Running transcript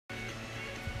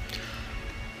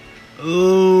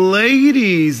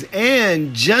Ladies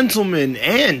and gentlemen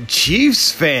and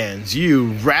Chiefs fans, you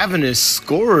ravenous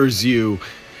scorers, you,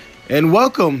 and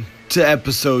welcome to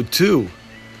Episode 2.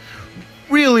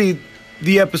 Really,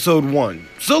 the Episode 1,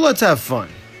 so let's have fun.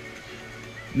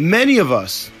 Many of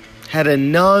us had a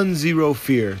non-zero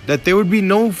fear that there would be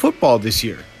no football this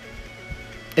year.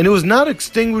 And it was not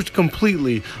extinguished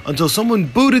completely until someone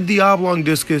booted the oblong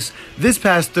discus this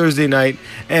past Thursday night,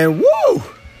 and woo!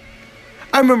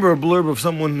 I remember a blurb of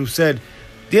someone who said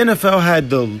the NFL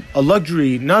had a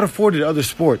luxury not afforded other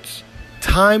sports,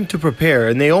 time to prepare,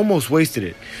 and they almost wasted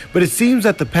it. But it seems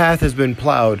that the path has been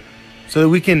plowed so that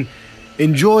we can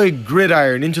enjoy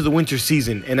gridiron into the winter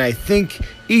season, and I think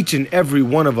each and every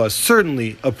one of us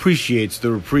certainly appreciates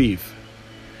the reprieve.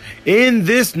 In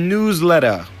this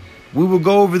newsletter, we will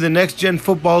go over the Next Gen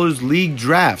Footballers League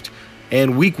draft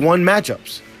and Week 1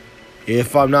 matchups.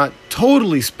 If I'm not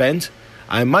totally spent,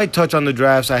 I might touch on the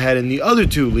drafts I had in the other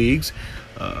two leagues.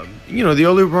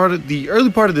 The early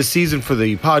part of the season for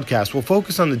the podcast will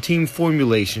focus on the team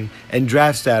formulation and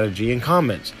draft strategy and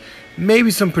comments.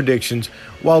 Maybe some predictions,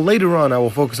 while later on I will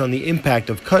focus on the impact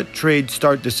of cut, trade,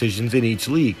 start decisions in each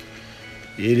league.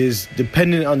 It is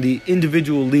dependent on the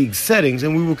individual league settings,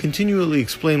 and we will continually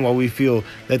explain why we feel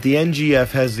that the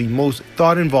NGF has the most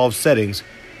thought-involved settings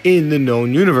in the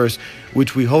known universe,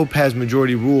 which we hope has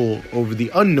majority rule over the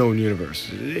unknown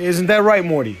universe. Isn't that right,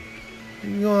 Morty?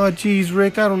 Oh, geez,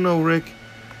 Rick, I don't know, Rick.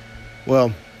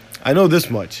 Well, I know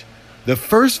this much. The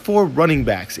first four running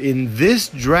backs in this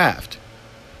draft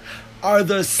are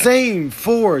the same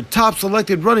four top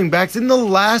selected running backs in the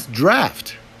last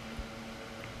draft.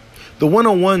 The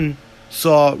 101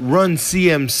 saw Run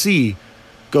CMC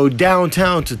go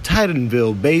downtown to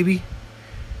Titanville, baby.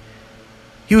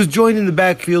 He was joined in the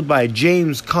backfield by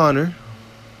James Conner,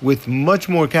 with much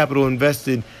more capital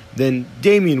invested than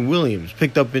Damian Williams,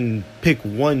 picked up in pick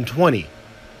 120,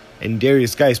 and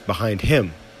Darius Geist behind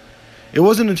him. It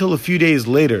wasn't until a few days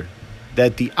later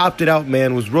that the opted-out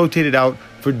man was rotated out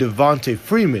for Devontae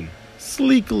Freeman,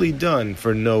 sleekly done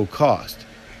for no cost.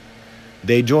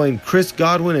 They joined Chris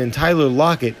Godwin and Tyler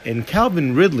Lockett and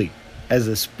Calvin Ridley as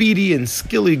a speedy and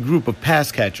skilly group of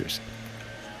pass catchers.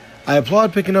 I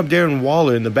applaud picking up Darren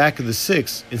Waller in the back of the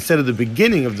six instead of the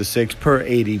beginning of the six per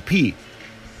ADP.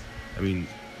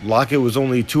 Lockett was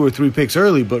only 2 or 3 picks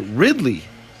early, but Ridley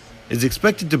is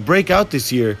expected to break out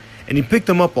this year, and he picked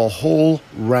him up a whole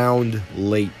round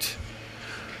late.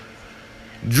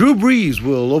 Drew Brees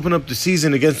will open up the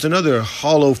season against another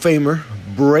Hall of Famer,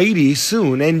 Brady,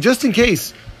 soon, and just in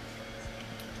case,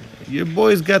 your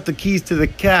boy's got the keys to the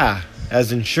car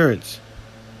as insurance.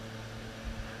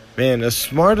 Man, as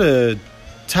smart a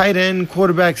tight end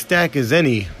quarterback stack as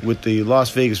any with the Las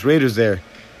Vegas Raiders there.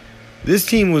 This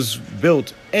team was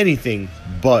built anything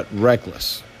but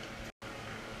reckless.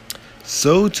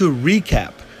 So to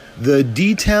recap, the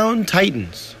D-Town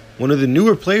Titans, one of the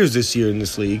newer players this year in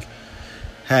this league,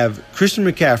 have Christian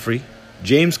McCaffrey,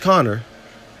 James Conner,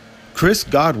 Chris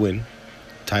Godwin,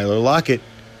 Tyler Lockett,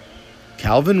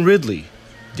 Calvin Ridley,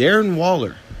 Darren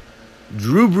Waller,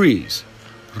 Drew Brees,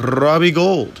 Robbie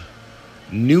Gould,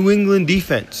 New England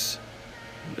defense.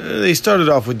 They started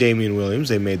off with Damian Williams.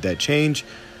 They made that change.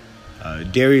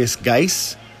 Darius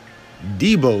Geist,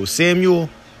 Debo Samuel,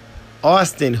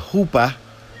 Austin Hooper,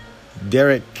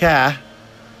 Derek Carr,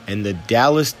 and the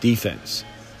Dallas defense.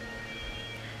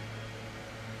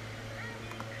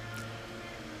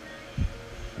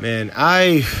 Man,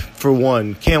 I, for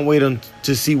one, can't wait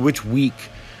to see which week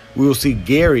we will see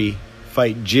Gary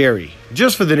fight Jerry,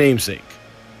 just for the namesake.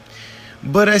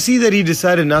 But I see that he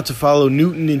decided not to follow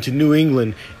Newton into New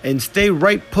England and stay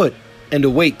right put and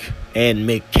awake and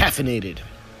McCaffeinated.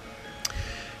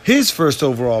 His first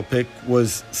overall pick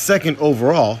was second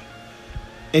overall,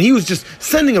 and he was just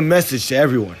sending a message to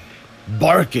everyone.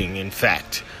 Barking, in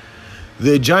fact.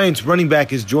 The Giants running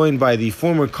back is joined by the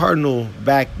former Cardinal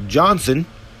back Johnson,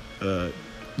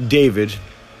 David,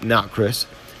 not Chris.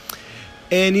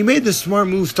 And he made the smart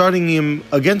move starting him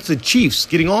against the Chiefs,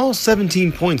 getting all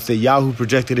 17 points that Yahoo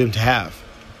projected him to have.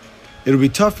 It'll be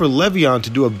tough for Le'Veon to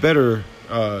do a better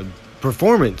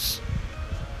performance,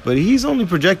 but he's only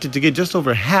projected to get just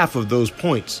over half of those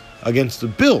points against the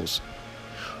Bills,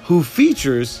 who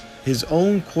features his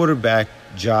own quarterback,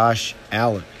 Josh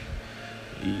Allen.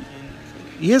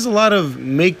 He has a lot of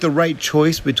make the right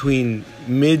choice between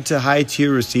mid to high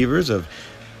tier receivers of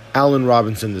Allen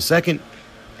Robinson II,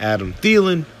 Adam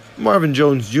Thielen, Marvin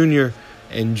Jones Jr.,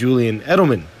 and Julian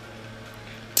Edelman.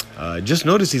 Just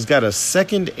notice he's got a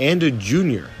second and a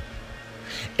junior.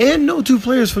 And no two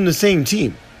players from the same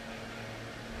team.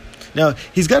 Now,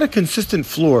 he's got a consistent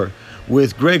floor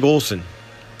with Greg Olsen,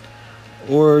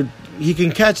 or he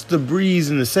can catch the breeze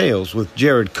in the sails with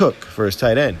Jared Cook for his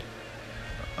tight end.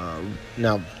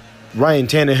 Now, Ryan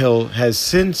Tannehill has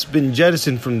since been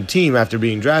jettisoned from the team after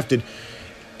being drafted,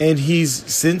 and he's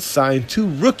since signed 2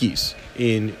 rookies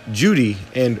in Judy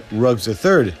and Ruggs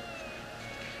III.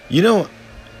 You know,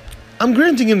 I'm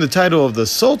granting him the title of the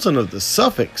Sultan of the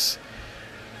Suffolks.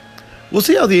 We'll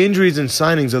see how the injuries and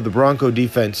signings of the Bronco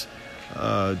defense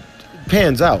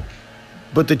pans out.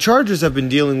 But the Chargers have been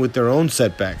dealing with their own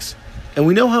setbacks, and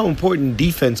we know how important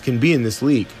defense can be in this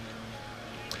league.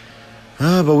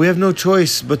 But we have no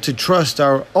choice but to trust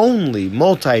our only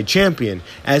multi-champion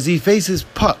as he faces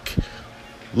Puck,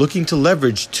 looking to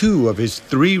leverage 2 of his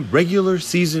 3 regular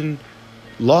season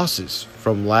losses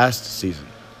from last season.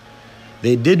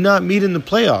 They did not meet in the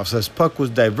playoffs as Puck was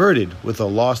diverted with a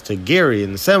loss to Gary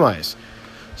in the semis.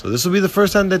 So this will be the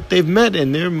first time that they've met,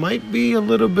 and there might be a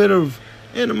little bit of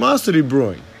animosity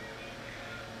brewing.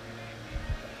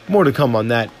 More to come on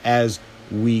that as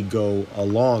we go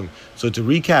along. So to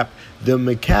recap, the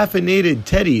McCaffeinated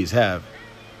Teddies have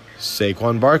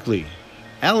Saquon Barkley,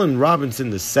 Allen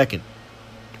Robinson II,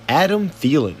 Adam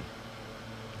Thielen,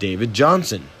 David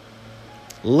Johnson,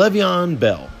 Le'Veon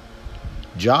Bell,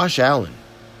 Josh Allen,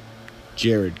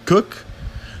 Jared Cook,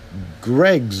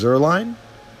 Greg Zuerlein,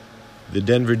 the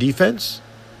Denver defense,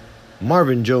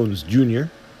 Marvin Jones Jr.,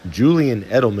 Julian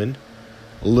Edelman,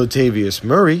 Latavius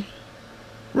Murray,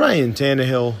 Ryan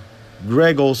Tannehill,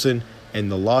 Greg Olsen,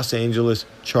 and the Los Angeles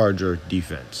Charger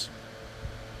defense.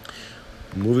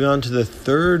 Moving on to the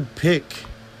third pick.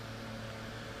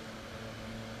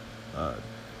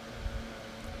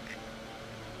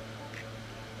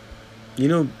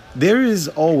 There is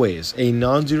always a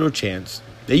non-zero chance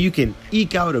that you can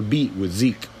eke out a beat with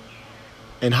Zeke.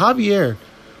 And Javier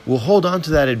will hold on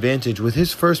to that advantage with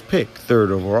his first pick,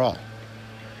 3rd overall.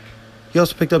 He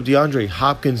also picked up DeAndre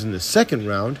Hopkins in the 2nd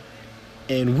round,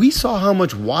 and we saw how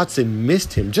much Watson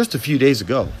missed him just a few days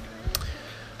ago.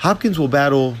 Hopkins will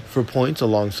battle for points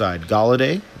alongside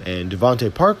Golladay and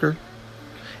Devontae Parker,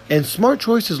 and smart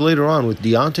choices later on with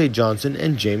Deontay Johnson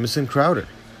and Jamison Crowder.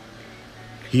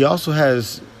 He also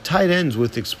has tight ends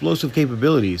with explosive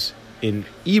capabilities in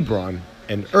Ebron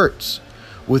and Ertz,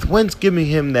 with Wentz giving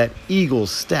him that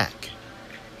Eagles stack.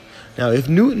 Now, if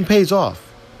Newton pays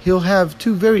off, he'll have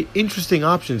 2 very interesting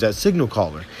options at signal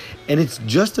caller, and it's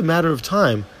just a matter of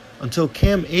time until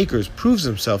Cam Akers proves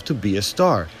himself to be a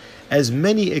star, as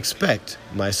many expect,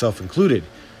 myself included.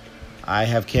 I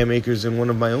have Cam Akers in one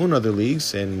of my own other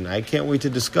leagues, and I can't wait to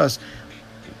discuss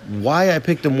why I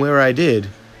picked him where I did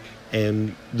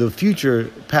and the future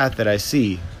path that I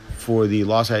see for the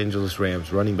Los Angeles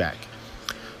Rams running back.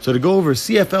 So to go over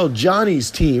CFL Johnny's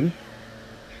team,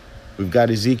 we've got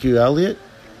Ezekiel Elliott,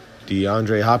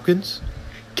 DeAndre Hopkins,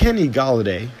 Kenny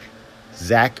Golladay,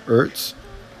 Zach Ertz,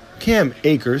 Cam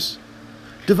Akers,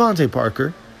 Devontae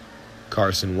Parker,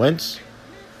 Carson Wentz,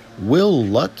 Will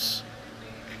Lutz,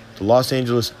 the Los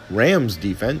Angeles Rams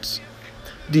defense,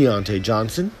 Deontay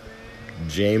Johnson,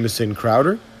 Jamison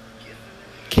Crowder,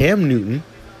 Cam Newton,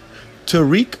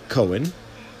 Tariq Cohen,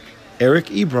 Eric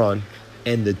Ebron,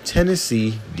 and the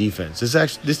Tennessee defense.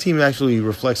 This team actually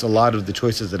reflects a lot of the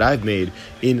choices that I've made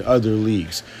in other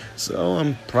leagues. So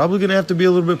I'm probably going to have to be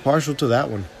a little bit partial to that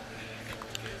one.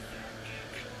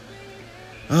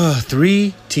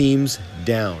 3 teams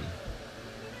down.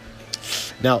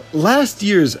 Now, last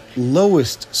year's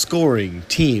lowest scoring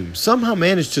team somehow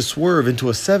managed to swerve into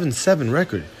a 7-7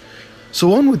 record. So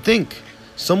one would think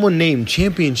someone named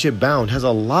Championship Bound has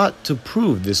a lot to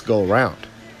prove this go around.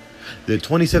 The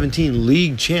 2017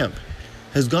 league champ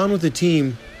has gone with a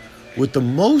team with the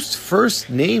most first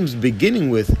names beginning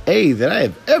with A that I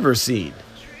have ever seen.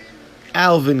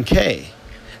 Alvin K,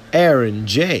 Aaron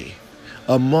J,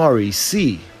 Amari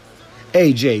C,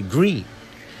 AJ Green,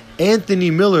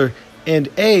 Anthony Miller, and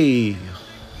a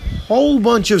whole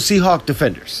bunch of Seahawk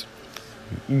defenders.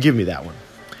 Give me that one.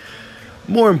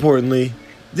 More importantly,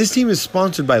 this team is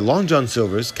sponsored by Long John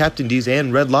Silver's, Captain D's,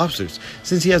 and Red Lobsters,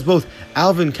 since he has both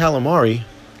Alvin Calamari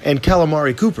and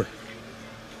Calamari Cooper.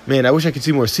 Man, I wish I could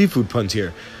see more seafood puns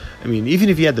here. I mean, even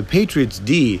if you had the Patriots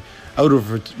D, I would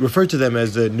refer to them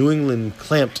as the New England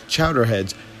clamped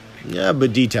chowderheads. Yeah,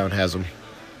 but D-Town has them.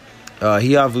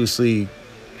 He obviously,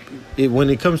 when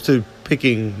it comes to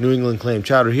picking New England clam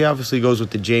chowder, he obviously goes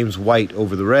with the James White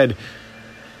over the red.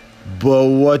 But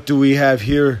what do we have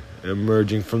here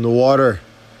emerging from the water?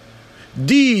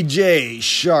 DJ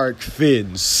Shark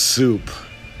Fin Soup.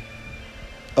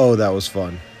 Oh, that was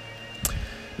fun.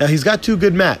 Now, he's got 2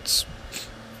 good Matts.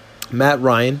 Matt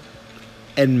Ryan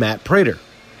and Matt Prater.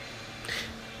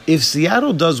 If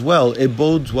Seattle does well, it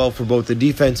bodes well for both the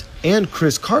defense and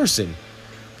Chris Carson,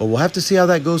 But we'll have to see how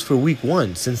that goes for week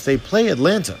 1 since they play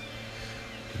Atlanta.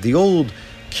 The old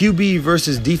QB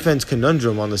versus defense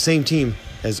conundrum on the same team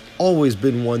has always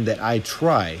been one that I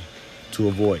try to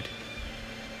avoid.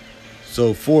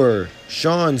 So for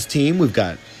Sean's team, we've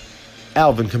got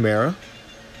Alvin Kamara,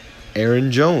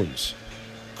 Aaron Jones,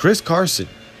 Chris Carson,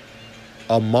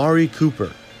 Amari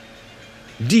Cooper,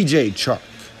 DJ Chark,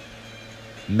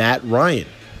 Matt Ryan,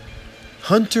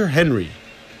 Hunter Henry,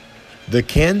 the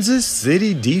Kansas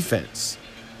City defense,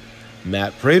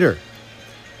 Matt Prater,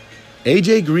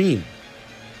 AJ Green,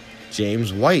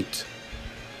 James White,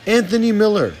 Anthony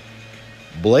Miller,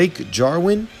 Blake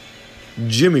Jarwin,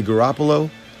 Jimmy Garoppolo,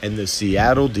 and the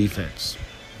Seattle defense.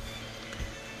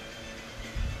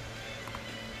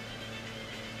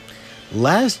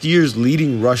 Last year's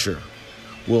leading rusher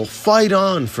will fight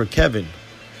on for Kevin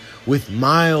with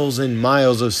miles and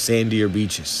miles of sandier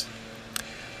beaches.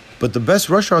 But the best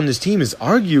rusher on this team is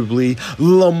arguably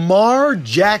Lamar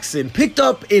Jackson, picked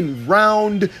up in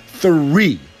round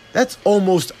 3. That's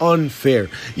almost unfair.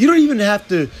 You don't even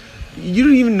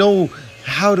know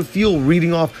how to feel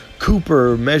reading off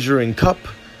Cooper measuring Cup,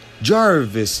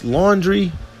 Jarvis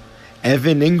Landry,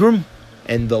 Evan Ingram,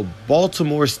 and the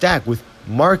Baltimore stack with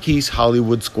Marquise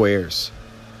Hollywood Squares.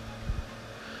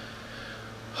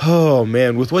 Oh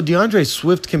man, with what DeAndre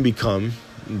Swift can become,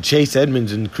 Chase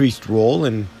Edmonds' increased role,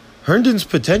 and Herndon's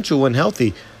potential when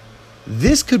healthy,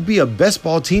 this could be a best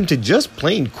ball team to just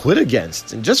plain quit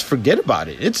against and just forget about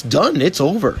it. It's done. It's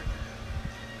over.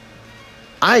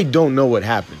 I don't know what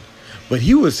happened, but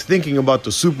he was thinking about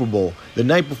the Super Bowl the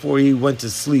night before he went to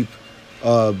sleep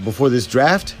before this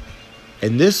draft,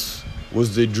 and this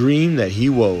was the dream that he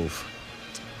wove.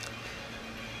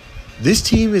 This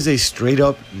team is a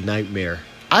straight-up nightmare.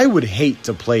 I would hate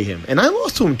to play him, and I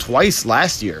lost to him twice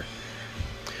last year.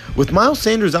 With Miles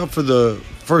Sanders out for the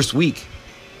first week,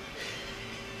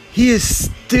 he is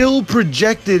still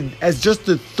projected as just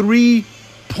a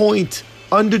 3-point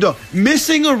underdog,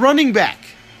 missing a running back.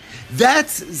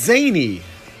 That's zany.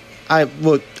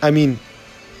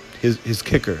 His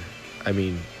kicker.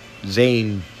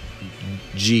 Zane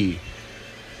G.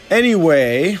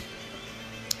 Anyway,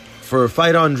 for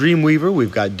Fight on Dreamweaver,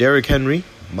 we've got Derrick Henry,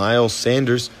 Miles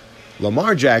Sanders,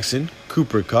 Lamar Jackson,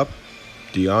 Cooper Kupp,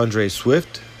 DeAndre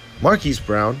Swift, Marquise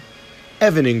Brown,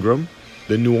 Evan Ingram,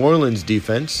 the New Orleans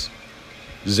defense,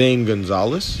 Zane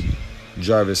Gonzalez,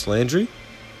 Jarvis Landry,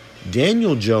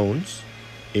 Daniel Jones,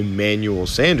 Emmanuel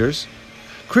Sanders,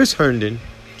 Chris Herndon,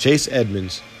 Chase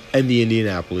Edmonds, and the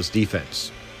Indianapolis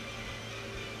defense.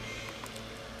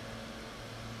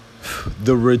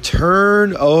 The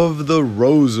return of the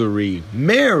Rosary.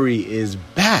 Mary is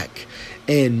back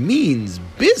and means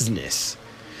business.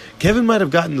 Kevin might have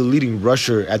gotten the leading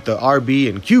rusher at the RB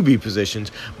and QB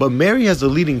positions, but Mary has the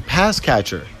leading pass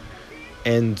catcher.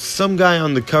 And some guy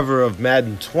on the cover of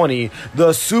Madden 20,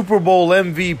 the Super Bowl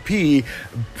MVP,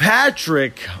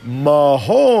 Patrick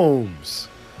Mahomes.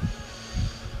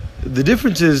 The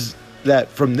difference is that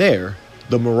from there,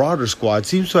 the Marauder squad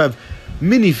seems to have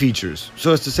mini features,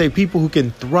 so as to say people who can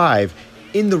thrive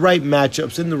in the right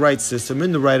matchups, in the right system,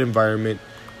 in the right environment.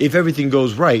 If everything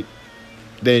goes right,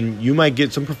 then you might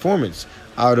get some performance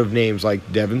out of names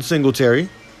like Devin Singletary,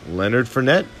 Leonard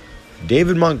Fournette,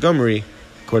 David Montgomery,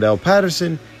 Cordell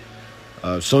Patterson,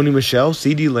 Sony Michel,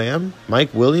 CeeDee Lamb,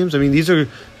 Mike Williams. These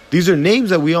are names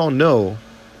that we all know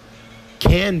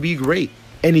can be great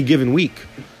any given week.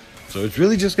 So it's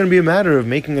really just going to be a matter of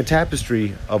making a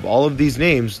tapestry of all of these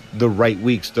names the right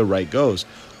weeks, the right goes.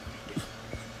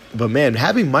 But man,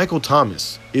 having Michael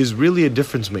Thomas is really a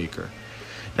difference maker.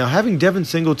 Now, having Devin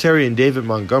Singletary and David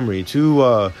Montgomery,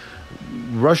 two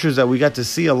rushers that we got to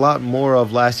see a lot more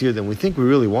of last year than we think we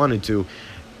really wanted to,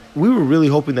 we were really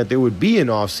hoping that there would be an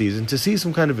offseason to see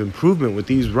some kind of improvement with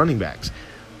these running backs.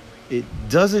 It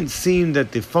doesn't seem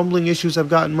that the fumbling issues have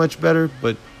gotten much better,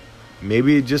 but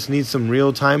maybe it just needs some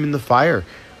real time in the fire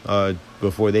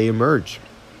before they emerge.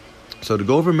 So to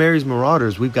go over Mary's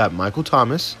Marauders, we've got Michael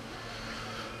Thomas,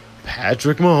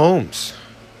 Patrick Mahomes,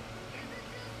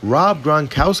 Rob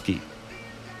Gronkowski,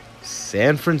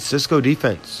 San Francisco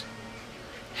defense,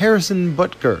 Harrison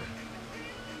Butker,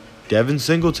 Devin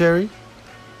Singletary,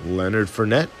 Leonard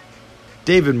Fournette,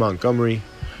 David Montgomery,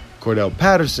 Cordell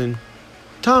Patterson,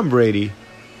 Tom Brady,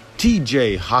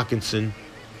 T.J. Hawkinson,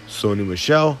 Sony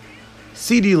Michel,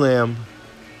 CeeDee Lamb,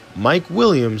 Mike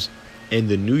Williams, and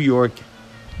the New York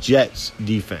Jets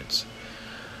defense.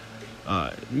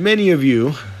 Many of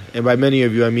you, and by many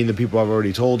of you I mean the people I've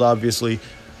already told, obviously,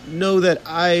 know that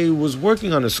I was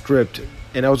working on a script,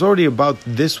 and I was already about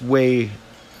this way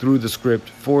through the script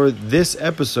for this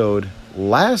episode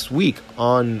last week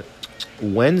on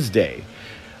Wednesday.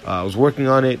 I was working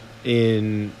on it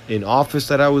in an office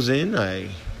that I was in. I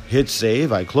hit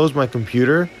save. I closed my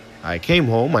computer. I came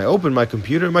home. I opened my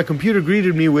computer. My computer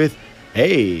greeted me with,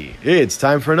 "Hey, it's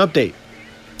time for an update."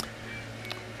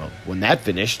 Well, when that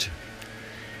finished,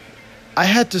 I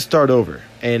had to start over.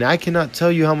 And I cannot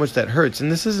tell you how much that hurts.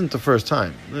 And this isn't the first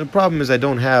time. The problem is I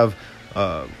don't have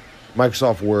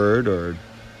Microsoft Word or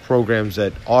programs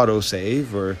that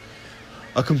autosave or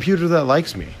a computer that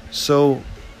likes me. So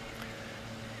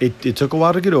it took a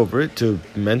while to get over it, to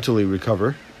mentally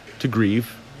recover, to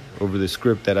grieve over the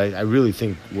script that I really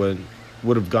think would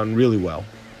have gone really well.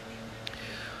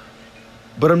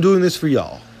 But I'm doing this for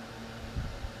y'all.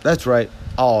 That's right,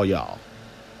 all y'all.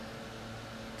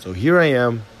 So here I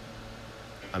am.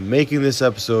 I'm making this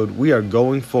episode. We are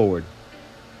going forward.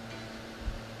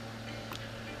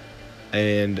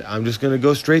 And I'm just going to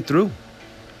go straight through.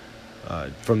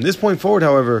 From this point forward,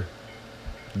 however,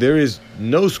 there is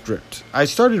no script. I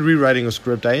started rewriting a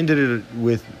script. I ended it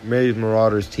with Mary's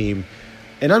Marauders team.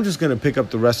 And I'm just going to pick up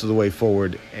the rest of the way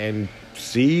forward and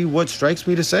see what strikes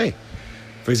me to say.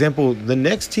 For example, the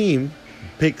next team,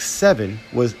 pick 7,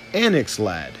 was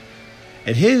Newsletta.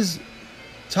 And his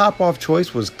top-off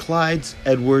choice was Clyde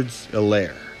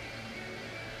Edwards-Helaire.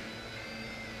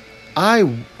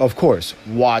 I, of course,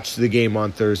 watched the game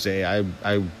on Thursday.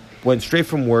 I went straight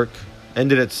from work,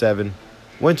 ended at 7,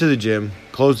 went to the gym,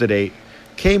 closed at 8,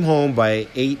 came home by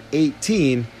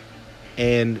 8:18,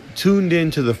 and tuned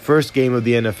into the first game of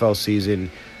the NFL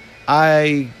season.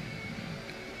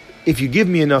 If you give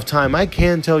me enough time, I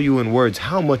can tell you in words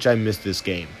how much I miss this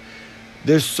game.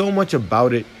 There's so much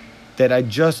about it that I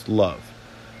just love.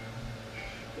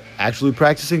 Actually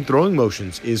practicing throwing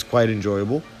motions is quite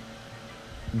enjoyable.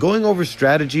 Going over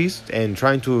strategies and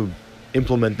trying to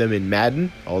implement them in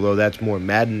Madden, although that's more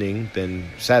maddening than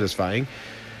satisfying.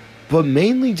 But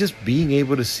mainly just being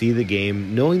able to see the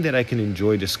game, knowing that I can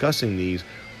enjoy discussing these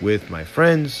with my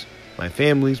friends, my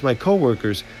families, my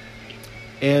coworkers,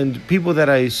 and people that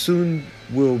I soon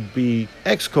will be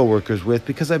ex-coworkers with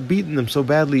because I've beaten them so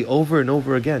badly over and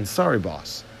over again. Sorry,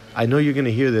 boss. I know you're going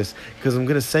to hear this because I'm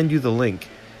going to send you the link.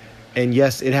 And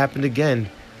yes, it happened again.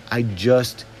 I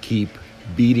just keep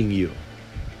beating you.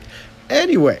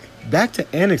 Anyway, back to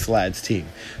Newsletta's team.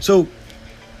 So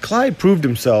Clyde proved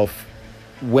himself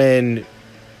when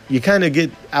you kind of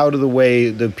get out of the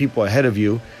way the people ahead of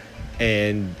you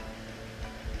and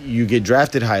you get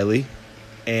drafted highly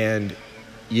and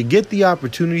you get the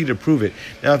opportunity to prove it.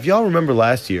 Now, if y'all remember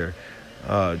last year,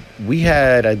 we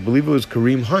had, I believe it was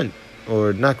Kareem Hunt,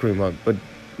 or not Kareem Hunt, but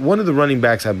one of the running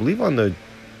backs, I believe on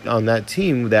that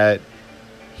team, that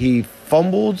he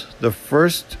fumbled the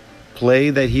first play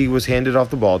that he was handed off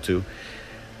the ball to.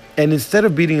 And instead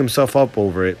of beating himself up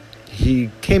over it, he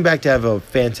came back to have a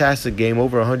fantastic game,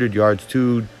 over 100 yards,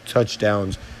 2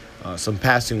 touchdowns, some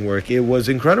passing work. It was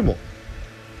incredible.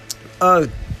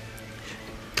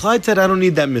 Clyde said, "I don't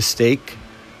need that mistake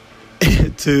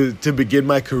to begin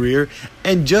my career,"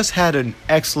 and just had an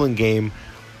excellent game,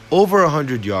 over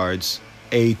 100 yards,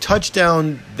 a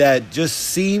touchdown that just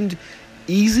seemed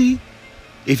easy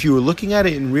if you were looking at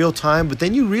it in real time, but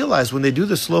then you realize when they do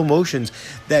the slow motions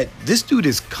that this dude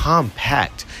is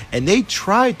compact, and they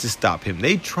tried to stop him,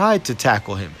 they tried to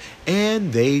tackle him,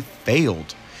 and they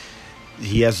failed.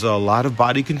 He has a lot of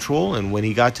body control, and when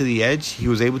he got to the edge, he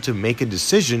was able to make a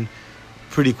decision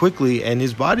pretty quickly, and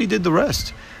his body did the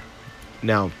rest.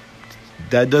 Now,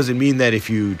 that doesn't mean that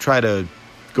if you try to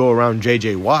go around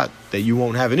J.J. Watt that you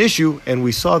won't have an issue, and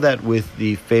we saw that with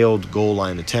the failed goal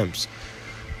line attempts.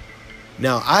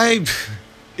 Now,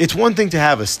 it's one thing to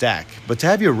have a stack, but to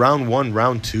have your round 1,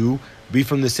 round 2 be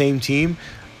from the same team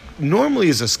normally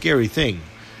is a scary thing.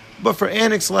 But for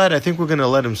Newsletta, I think we're going to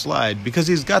let him slide because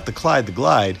he's got the Clyde the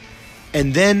Glide.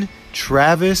 And then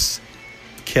Travis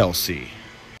Kelce.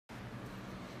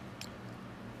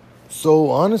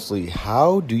 So honestly,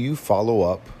 how do you follow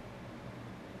up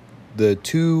the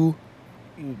 2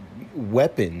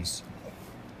 weapons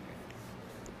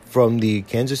from the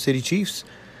Kansas City Chiefs?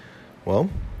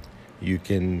 Well, you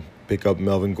can pick up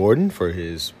Melvin Gordon for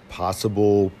his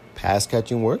possible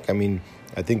pass-catching work. I mean,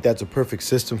 I think that's a perfect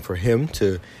system for him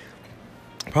to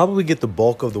probably get the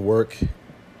bulk of the work,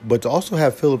 but to also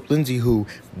have Phillip Lindsay, who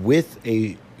with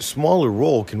a smaller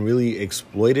role can really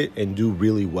exploit it and do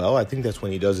really well. I think that's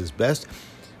when he does his best.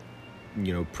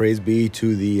 You know, praise be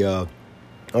to the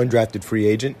undrafted free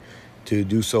agent to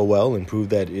do so well and prove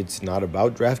that it's not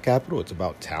about draft capital, it's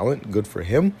about talent. Good for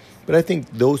him. But I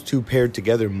think those 2 paired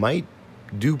together might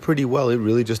do pretty well. It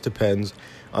really just depends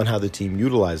on how the team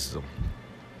utilizes them.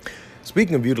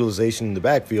 Speaking of utilization in the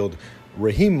backfield,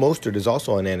 Raheem Mostert is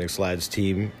also on Newsletta's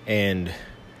team, and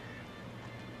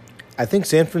I think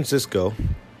San Francisco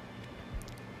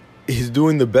is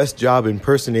doing the best job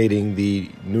impersonating the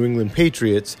New England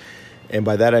Patriots. And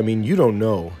by that, I mean you don't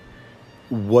know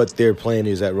what their plan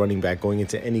is at running back going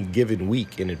into any given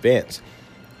week in advance.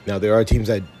 Now, there are teams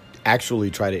that actually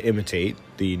try to imitate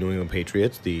the New England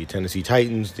Patriots, the Tennessee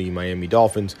Titans, the Miami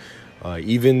Dolphins,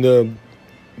 even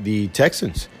the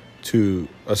Texans to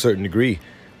a certain degree.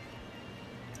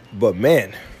 But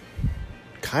man,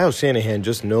 Kyle Shanahan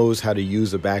just knows how to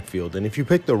use a backfield. And if you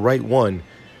pick the right one,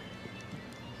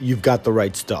 you've got the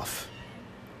right stuff.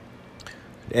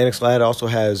 Newsletta also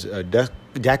has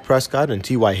Dak Prescott and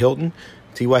T.Y. Hilton.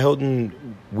 T.Y.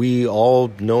 Hilton, we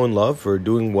all know and love for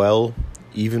doing well,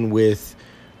 even with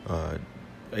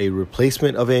a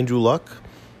replacement of Andrew Luck.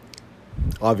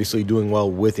 Obviously doing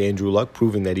well with Andrew Luck,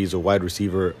 proving that he's a wide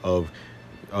receiver of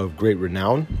great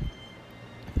renown.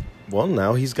 Well,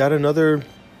 now he's got another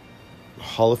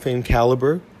Hall of Fame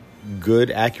caliber, good,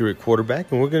 accurate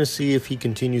quarterback, and we're going to see if he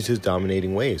continues his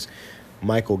dominating ways.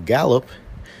 Michael Gallup,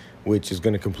 which is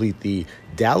going to complete the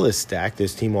Dallas stack.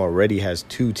 This team already has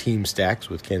 2 team stacks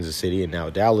with Kansas City and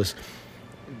now Dallas.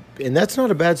 And that's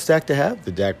not a bad stack to have,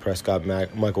 the Dak Prescott,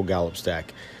 Michael Gallup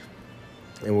stack.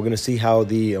 And we're going to see how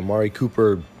the Amari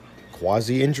Cooper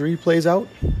quasi-injury plays out.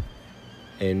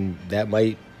 And that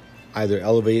might either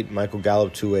elevate Michael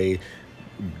Gallup to a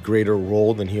greater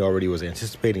role than he already was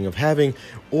anticipating of having,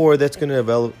 or that's going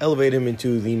to elevate him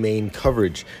into the main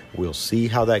coverage. We'll see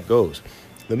how that goes.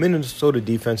 The Minnesota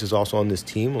defense is also on this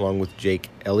team, along with Jake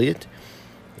Elliott,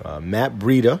 Matt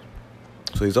Breida.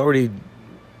 So he's already,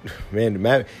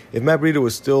 man, if Matt Breida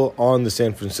was still on the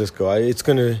San Francisco, it's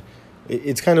kind of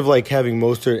like having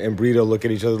Mostert and Breida look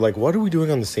at each other like, what are we doing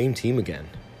on the same team again?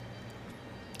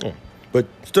 But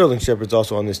Sterling Shepard's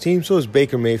also on this team. So is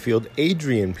Baker Mayfield,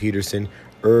 Adrian Peterson,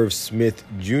 Irv Smith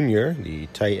Jr., the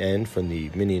tight end from the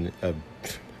Minneapolis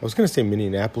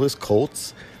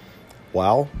Colts.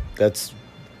 Wow, that's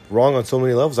wrong on so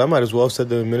many levels. I might as well have said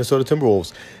the Minnesota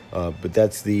Timberwolves. But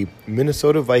that's the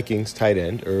Minnesota Vikings tight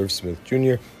end, Irv Smith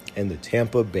Jr., and the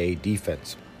Tampa Bay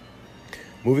defense.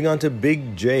 Moving on to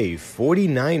Big J,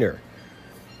 49er.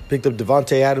 Picked up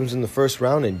Devontae Adams in the first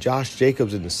round and Josh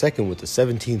Jacobs in the second with the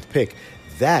 17th pick.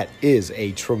 That is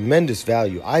a tremendous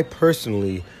value. I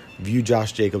personally view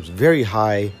Josh Jacobs very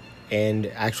high and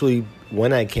actually,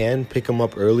 when I can, pick him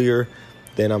up earlier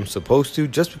than I'm supposed to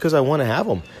just because I want to have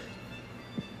him.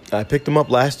 I picked him up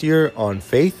last year on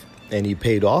faith and he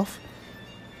paid off.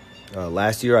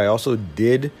 Last year, I also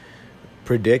did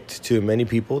predict to many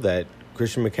people that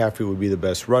Christian McCaffrey would be the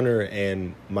best runner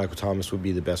and Michael Thomas would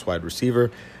be the best wide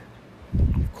receiver.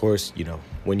 Of course,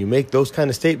 when you make those kind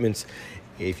of statements,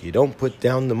 if you don't put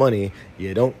down the money,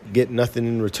 you don't get nothing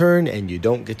in return and you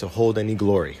don't get to hold any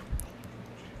glory.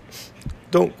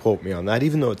 Don't quote me on that,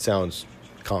 even though it sounds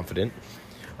confident.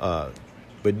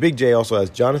 But Big J also has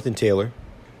Jonathan Taylor,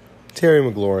 Terry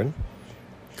McLaurin,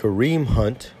 Kareem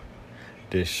Hunt,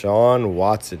 Deshaun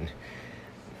Watson.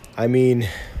 I mean,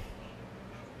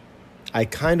 I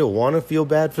kind of want to feel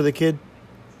bad for the kid.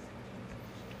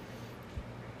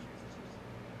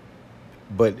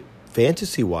 But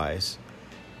fantasy-wise,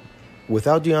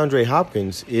 without DeAndre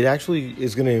Hopkins, it actually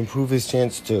is going to improve his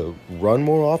chance to run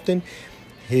more often.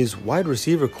 His wide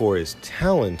receiver core is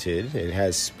talented. It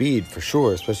has speed for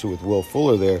sure, especially with Will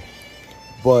Fuller there.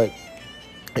 But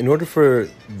in order for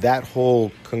that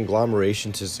whole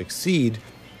conglomeration to succeed,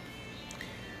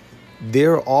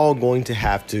 they're all going to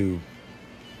have to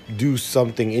do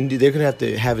something. They're going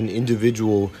to have an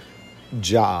individual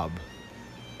job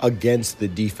against the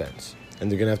defense. And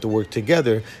they're going to have to work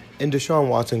together. And Deshaun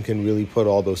Watson can really put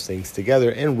all those things together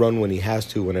and run when he has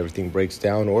to, when everything breaks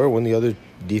down, or when the other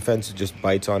defense just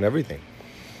bites on everything.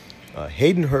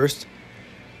 Hayden Hurst,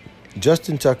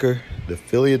 Justin Tucker, the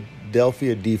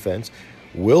Philadelphia defense,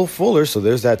 Will Fuller, so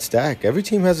there's that stack. Every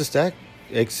team has a stack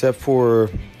except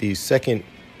for the second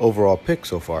overall pick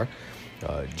so far.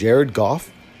 Jared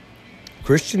Goff,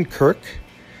 Christian Kirk,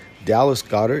 Dallas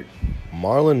Goedert,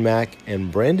 Marlon Mack,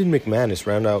 and Brandon McManus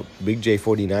round out Big J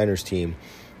 49ers team.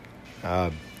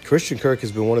 Christian Kirk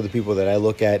has been one of the people that I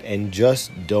look at and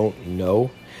just don't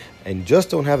know and just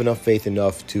don't have enough faith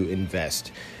enough to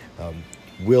invest.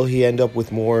 Will he end up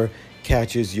with more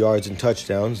catches, yards, and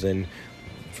touchdowns than,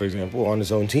 for example, on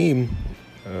his own team,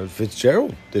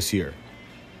 Fitzgerald this year?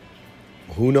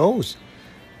 Who knows?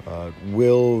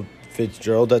 Will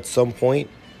Fitzgerald at some point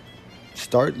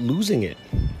start losing it?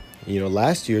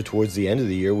 Last year, towards the end of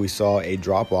the year, we saw a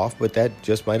drop-off, but that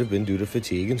just might have been due to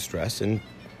fatigue and stress. And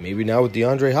maybe now with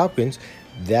DeAndre Hopkins,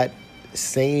 that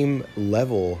same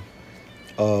level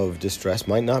of distress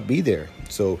might not be there.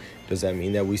 So does that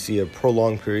mean that we see a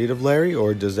prolonged period of Larry,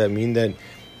 or does that mean that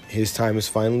his time has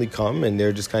finally come and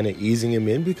they're just kind of easing him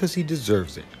in because he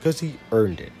deserves it, because he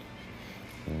earned it?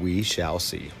 We shall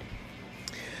see.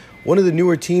 One of the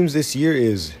newer teams this year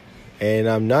is, and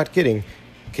I'm not kidding,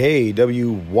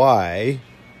 KWYJIBO.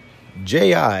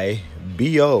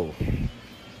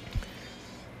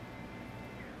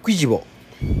 Quijibo.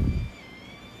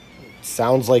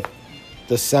 Sounds like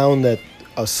the sound that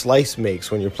a slice makes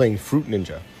when you're playing Fruit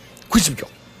Ninja. Quijibo.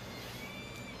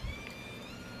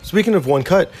 Speaking of one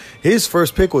cut, his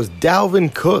first pick was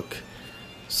Dalvin Cook.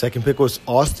 Second pick was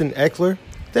Austin Eckler.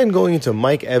 Then going into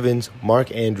Mike Evans, Mark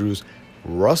Andrews,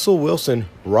 Russell Wilson,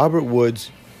 Robert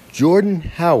Woods, Jordan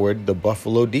Howard, the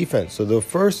Buffalo defense. So the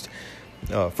first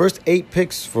 8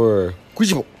 picks for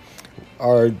Quijibo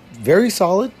are very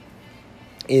solid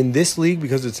in this league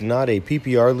because it's not a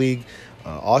PPR league.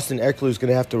 Austin Eckler is going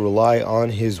to have to rely on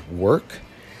his work,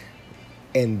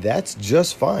 and that's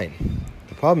just fine.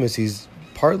 The problem is he's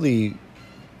partly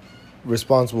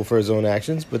responsible for his own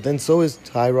actions, but then so is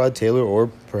Tyrod Taylor or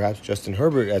perhaps Justin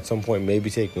Herbert at some point maybe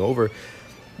taking over.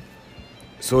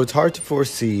 So it's hard to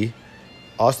foresee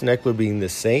Austin Eckler being the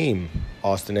same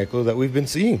Austin Eckler that we've been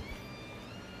seeing.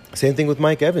 Same thing with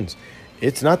Mike Evans.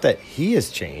 It's not that he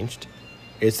has changed.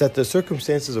 It's that the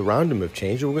circumstances around him have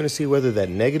changed, and we're going to see whether that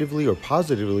negatively or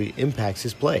positively impacts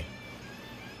his play.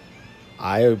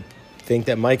 I think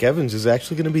that Mike Evans is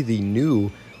actually going to be the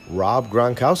new Rob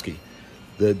Gronkowski,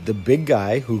 the big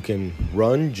guy who can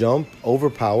run, jump,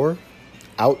 overpower,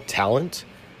 out-talent.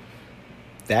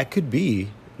 That could be,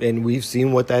 and we've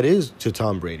seen what that is to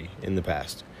Tom Brady in the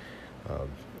past.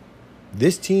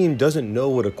 This team doesn't know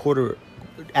what a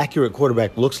accurate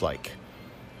quarterback looks like.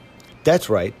 That's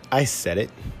right, I said it.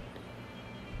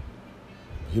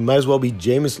 He might as well be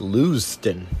Jameis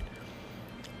Winston.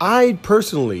 I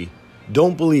personally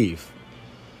don't believe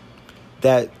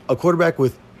that a quarterback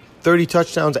with 30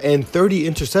 touchdowns and 30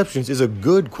 interceptions is a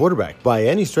good quarterback by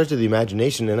any stretch of the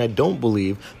imagination, and I don't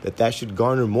believe that that should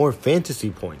garner more fantasy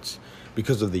points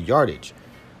because of the yardage.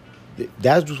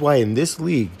 That's why in this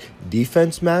league,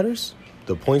 defense matters.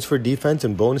 The points for defense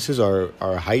and bonuses are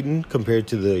heightened compared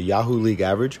to the Yahoo League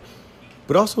average.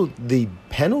 But also the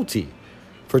penalty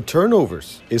for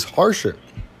turnovers is harsher.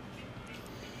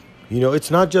 You know,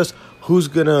 it's not just who's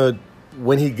going to,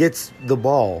 when he gets the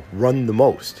ball, run the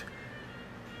most.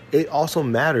 It also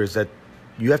matters that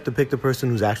you have to pick the person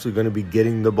who's actually going to be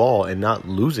getting the ball and not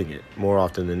losing it more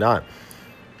often than not.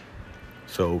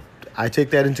 So I take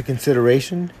that into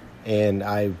consideration, and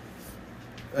I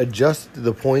adjust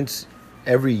the points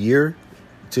every year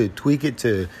to tweak it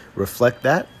to reflect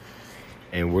that.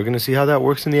 And we're going to see how that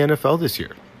works in the NFL this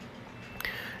year.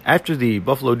 After the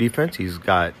Buffalo defense, he's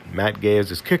got Matt Gay as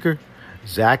his kicker,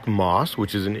 Zach Moss,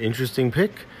 which is an interesting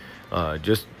pick,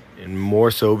 just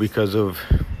more so because of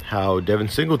how Devin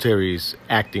Singletary's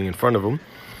acting in front of him.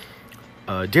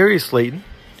 Darius Slayton,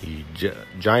 the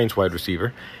Giants wide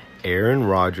receiver, Aaron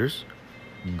Rodgers,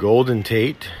 Golden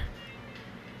Tate,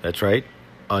 that's right,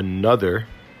 another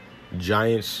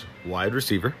Giants wide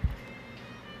receiver,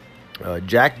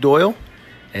 Jack Doyle,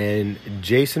 and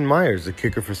Jason Myers, the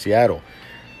kicker for Seattle.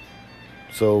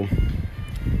 So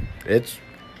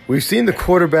we've seen the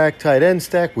quarterback tight end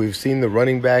stack, we've seen the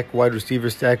running back wide receiver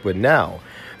stack, but now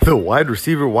the wide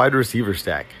receiver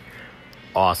stack.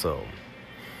 Awesome.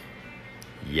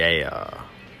 Yeah.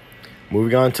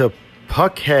 Moving on to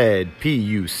Puckhead,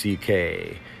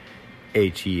 Puckhead.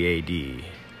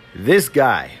 This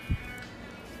guy,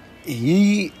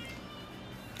 he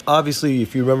obviously,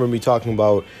 if you remember me talking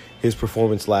about his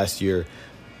performance last year,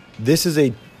 this is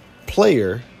a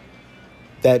player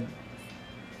that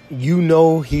you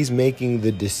know he's making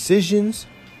the decisions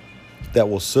that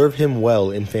will serve him well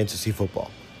in fantasy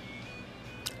football.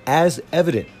 As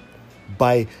evident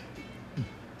by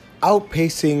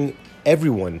outpacing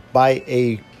everyone by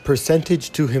a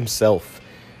percentage to himself.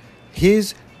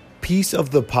 His piece of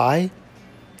the pie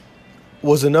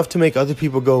was enough to make other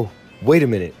people go, wait a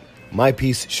minute, my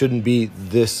piece shouldn't be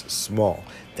this small.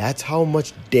 That's how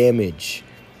much damage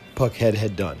Puckhead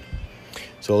had done.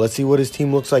 So let's see what his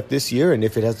team looks like this year and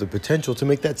if it has the potential to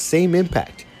make that same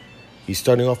impact. He's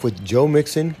starting off with Joe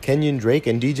Mixon, Kenyon Drake,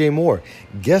 and DJ Moore.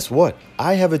 Guess what?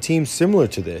 I have a team similar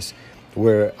to this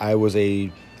where I was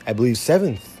I believe,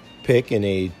 7th pick in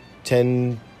a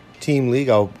 10-team league.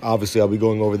 I'll be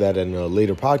going over that in a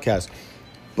later podcast.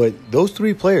 But those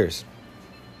 3 players,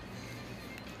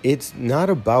 it's not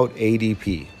about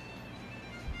ADP.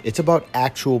 It's about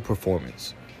actual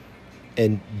performance.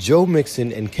 And Joe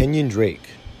Mixon and Kenyon Drake,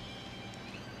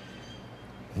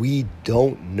 we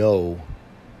don't know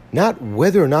Not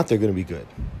whether or not they're going to be good,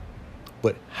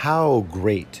 but how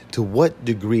great, to what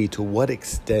degree, to what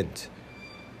extent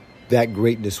that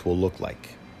greatness will look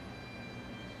like.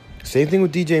 Same thing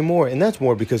with DJ Moore, and that's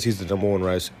more because he's the number one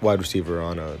wide receiver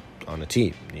on a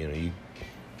team.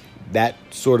 That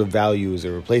sort of value is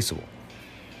irreplaceable.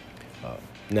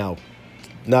 Now,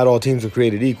 not all teams are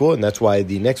created equal, and that's why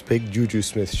the next pick, Juju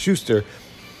Smith-Schuster,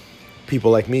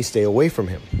 people like me stay away from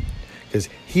him because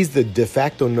he's the de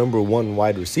facto number one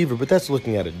wide receiver, but that's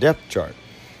looking at a depth chart.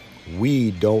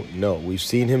 We don't know. We've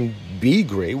seen him be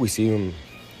great. We see him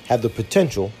have the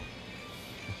potential.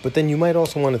 But then you might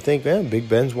also want to think, Big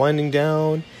Ben's winding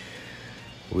down.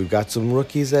 We've got some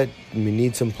rookies that we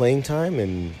need some playing time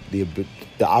and the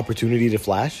opportunity to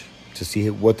flash to see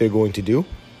what they're going to do.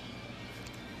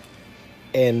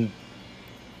 And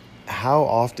how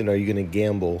often are you going to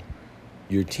gamble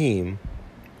your team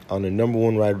on a number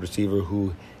one wide receiver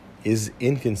who is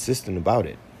inconsistent about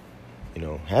it?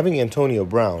 Having Antonio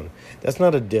Brown, that's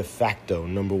not a de facto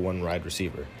number one wide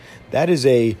receiver. That is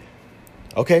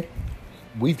okay,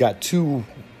 we've got two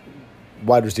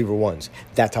wide receiver ones.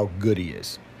 That's how good he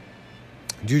is.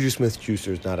 Juju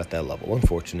Smith-Schuster is not at that level,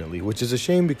 unfortunately, which is a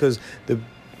shame because the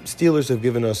Steelers have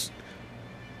given us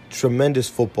tremendous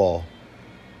football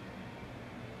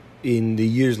in the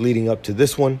years leading up to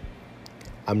this one.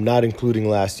 I'm not including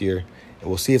last year. And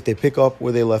we'll see if they pick up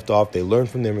where they left off, they learn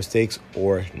from their mistakes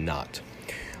or not.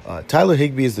 Tyler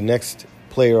Higbee is the next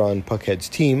player on Puckhead's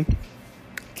team.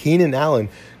 Keenan Allen,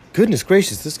 goodness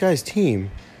gracious, this guy's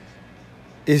team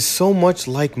is so much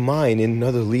like mine in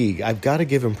another league. I've got to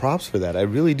give him props for that. I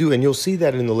really do. And you'll see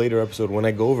that in the later episode when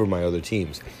I go over my other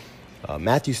teams.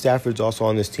 Matthew Stafford's also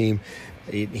on this team.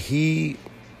 He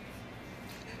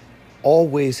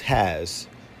always has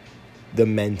the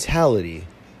mentality.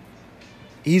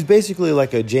 He's basically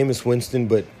like a Jameis Winston,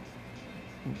 but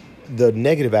the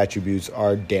negative attributes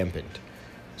are dampened.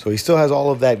 So he still has all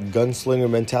of that gunslinger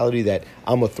mentality that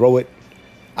I'm going to throw it.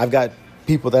 I've got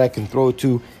people that I can throw it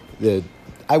to.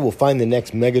 I will find the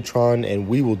next Megatron and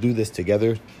we will do this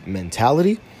together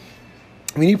mentality.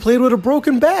 I mean, he played with a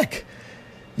broken back.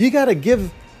 You got to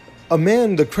give a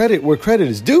man the credit where credit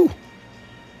is due.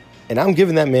 And I'm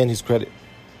giving that man his credit.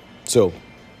 So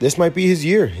this might be his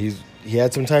year. He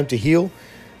had some time to heal.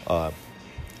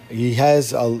 He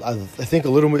has, I think, a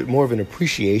little bit more of an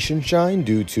appreciation shine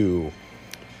due to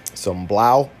some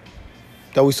blow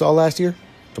that we saw last year.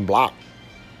 Some blot.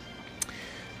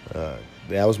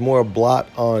 That was more a blot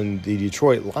on the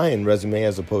Detroit Lion resume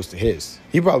as opposed to his.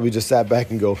 He probably just sat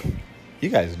back and go, you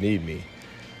guys need me.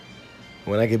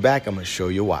 When I get back, I'm going to show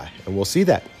you why. And we'll see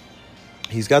that.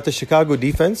 He's got the Chicago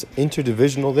defense,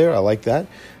 interdivisional there. I like that.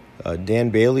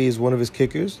 Dan Bailey is one of his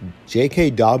kickers.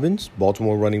 J.K. Dobbins,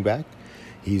 Baltimore running back.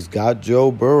 He's got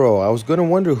Joe Burrow. I was going to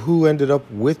wonder who ended up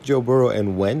with Joe Burrow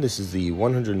and when. This is the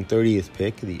 130th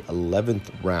pick, the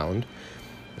 11th round.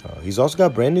 He's also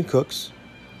got Brandon Cooks,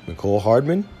 McCole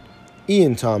Hardman,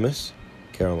 Ian Thomas,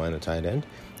 Carolina tight end,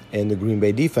 and the Green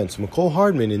Bay defense. McCole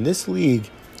Hardman in this league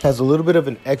has a little bit of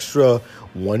an extra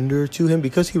wonder to him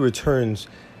because he returns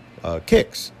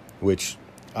kicks, which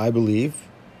I believe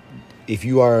if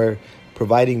you are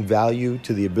providing value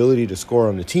to the ability to score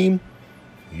on the team,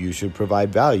 you should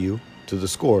provide value to the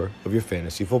score of your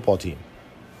fantasy football team.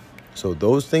 So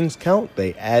those things count.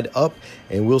 They add up,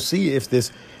 and we'll see if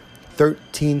this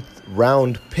 13th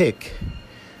round pick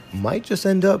might just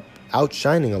end up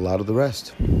outshining a lot of the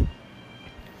rest.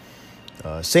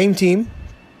 Same team.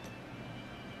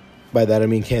 By that I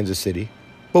mean Kansas City.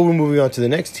 But we're moving on to the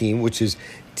next team, which is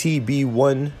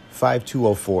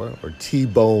TB15204, or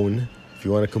T-Bone, if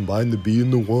you want to combine the B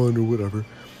and the 1 or whatever.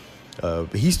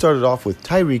 He started off with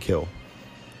Tyreek Hill,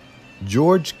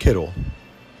 George Kittle,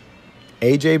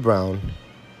 A.J. Brown,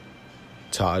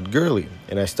 Todd Gurley.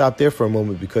 And I stopped there for a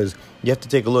moment because you have to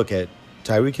take a look at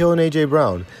Tyreek Hill and A.J.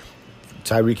 Brown.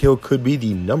 Tyreek Hill could be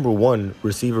the number one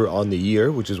receiver on the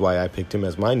year, which is why I picked him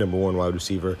as my number one wide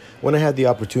receiver when I had the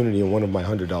opportunity in one of my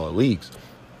 $100 leagues.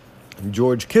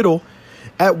 George Kittle,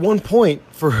 at one point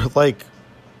for like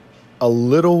a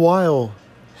little while,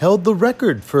 held the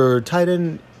record for tight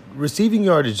end receiving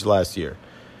yardage last year.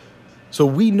 So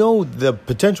we know the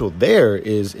potential there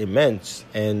is immense,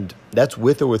 and that's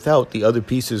with or without the other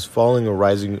pieces falling or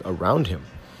rising around him.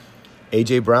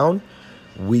 A.J. Brown,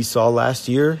 we saw last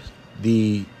year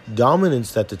the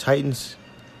dominance that the Titans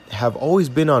have always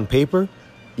been on paper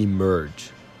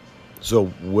emerge.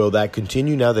 So will that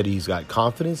continue now that he's got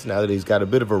confidence, now that he's got a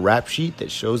bit of a rap sheet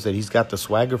that shows that he's got the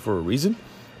swagger for a reason?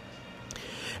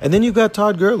 And then you've got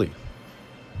Todd Gurley.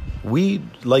 We,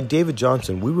 like David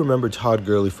Johnson, we remember Todd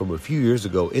Gurley from a few years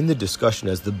ago in the discussion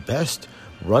as the best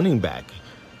running back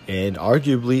and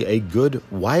arguably a good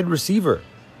wide receiver.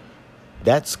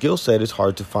 That skill set is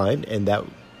hard to find, and that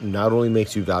not only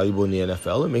makes you valuable in the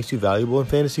NFL, it makes you valuable in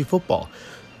fantasy football.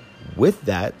 With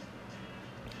that,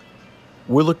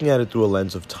 we're looking at it through a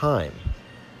lens of time.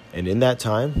 And in that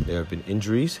time, there have been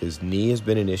injuries. His knee has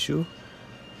been an issue.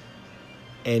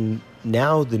 And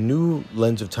now the new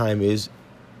lens of time is,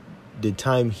 did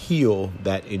time heal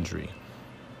that injury?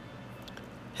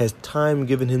 Has time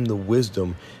given him the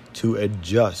wisdom to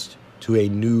adjust to a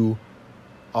new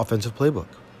offensive playbook?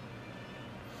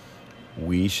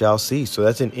 We shall see. So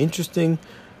that's an interesting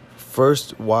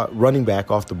first running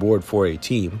back off the board for a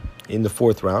team in the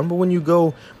 4th round. But when you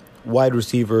go wide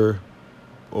receiver,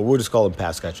 or we'll just call him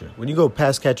pass catcher. When you go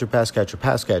pass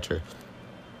catcher,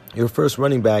 your first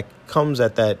running back comes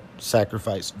at that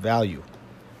sacrifice value.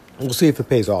 We'll see if it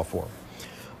pays off for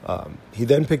him. He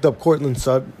then picked up Cortland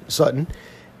Sutton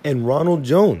and Ronald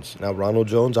Jones. Now, Ronald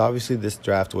Jones, obviously, this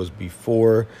draft was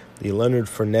before the Leonard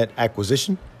Fournette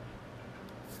acquisition.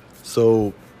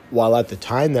 So while at the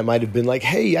time that might have been like,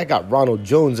 hey, I got Ronald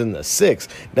Jones in the 6th.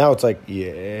 Now it's like,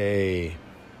 yay,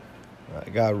 I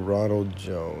got Ronald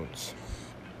Jones.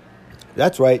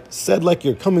 That's right. Said like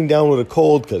you're coming down with a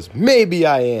cold, because maybe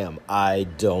I am. I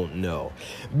don't know.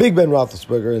 Big Ben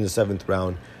Roethlisberger in the 7th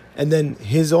round. And then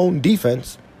his own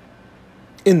defense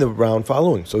in the round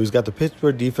following. So he's got the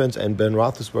Pittsburgh defense and Ben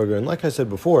Roethlisberger. And like I said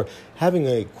before, having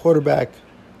a quarterback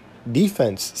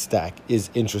defense stack is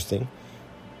interesting.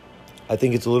 I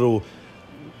think it's a little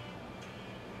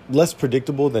less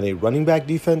predictable than a running back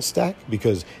defense stack,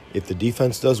 because if the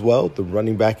defense does well, the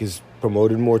running back is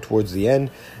promoted more towards the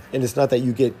end. And it's not that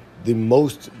you get the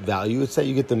most value, it's that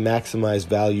you get the maximized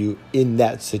value in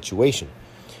that situation.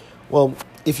 Well,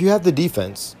 if you have the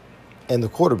defense and the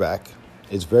quarterback,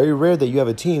 it's very rare that you have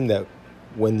a team that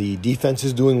when the defense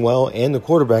is doing well and the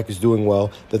quarterback is doing well,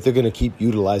 that they're going to keep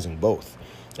utilizing both.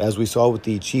 As we saw with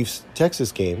the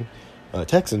Chiefs-Texans game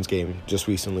just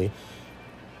recently,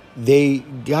 they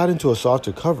got into a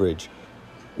softer coverage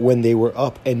when they were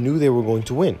up and knew they were going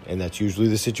to win. And that's usually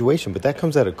the situation. But that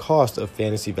comes at a cost of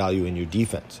fantasy value in your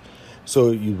defense.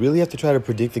 So you really have to try to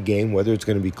predict the game, whether it's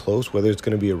going to be close, whether it's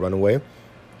going to be a runaway.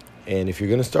 And if you're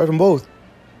going to start them both,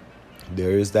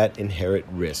 there is that inherent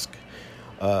risk.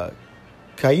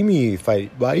 Kaimi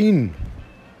Fairbairn,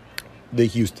 the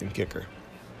Houston kicker,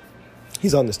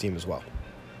 he's on this team as well.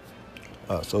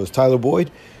 So is Tyler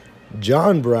Boyd,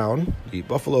 John Brown, the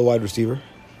Buffalo wide receiver,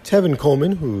 Tevin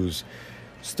Coleman, who's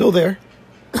still there,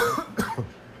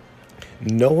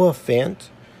 Noah Fant,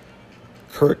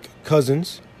 Kirk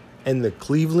Cousins, and the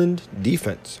Cleveland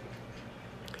defense.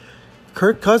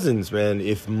 Kirk Cousins, man,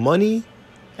 if money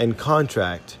and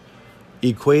contract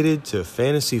equated to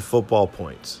fantasy football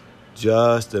points,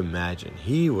 just imagine.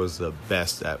 He was the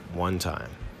best at one time.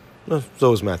 Well,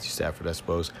 so was Matthew Stafford, I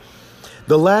suppose.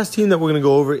 The last team that we're going to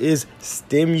go over is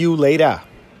Stimulator.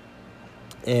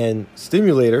 And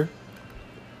Stimulator,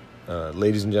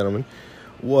 ladies and gentlemen,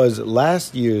 was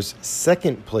last year's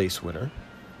second place winner.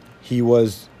 He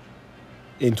was,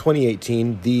 in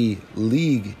 2018, the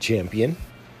league champion.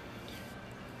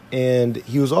 And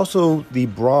he was also the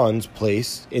bronze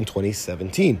place in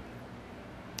 2017.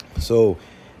 So,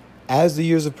 as the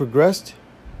years have progressed,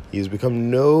 he has become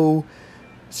no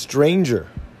stranger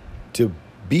to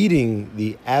beating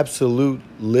the absolute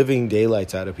living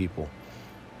daylights out of people.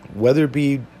 Whether it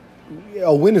be,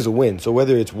 a win is a win. So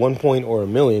whether it's 1 point or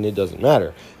 1,000,000, it doesn't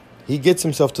matter. He gets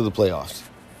himself to the playoffs.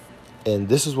 And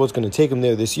this is what's going to take him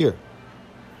there this year.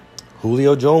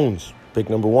 Julio Jones, pick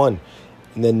number 1.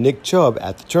 And then Nick Chubb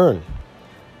at the turn.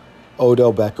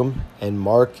 Odell Beckham and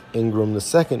Mark Ingram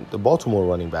II, the Baltimore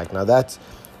running back. Now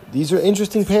these are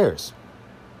interesting pairs.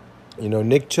 You know,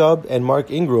 Nick Chubb and Mark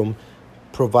Ingram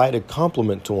provide a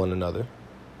complement to one another.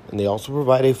 And they also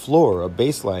provide a floor, a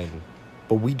baseline.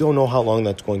 But we don't know how long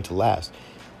that's going to last.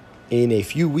 In a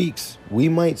few weeks, we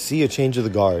might see a change of the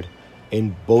guard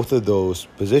in both of those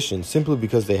positions simply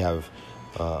because they have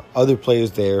other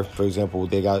players there. For example,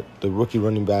 they got the rookie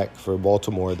running back for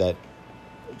Baltimore that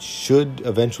should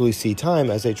eventually see time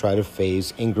as they try to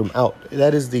phase Ingram out.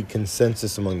 That is the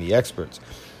consensus among the experts.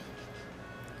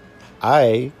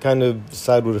 I kind of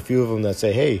side with a few of them that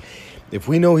say, hey, if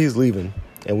we know he's leaving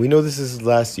and we know this is his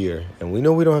last year and we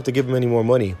know we don't have to give him any more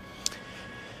money,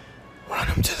 run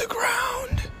him to the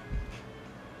ground.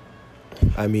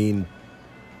 I mean,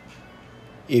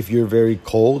 if you're very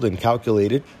cold and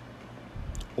calculated,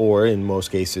 or in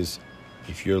most cases,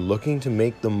 if you're looking to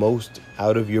make the most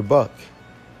out of your buck,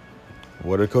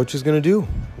 what are coaches going to do?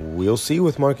 We'll see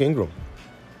with Mark Ingram.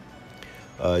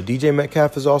 DJ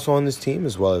Metcalf is also on this team,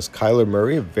 as well as Kyler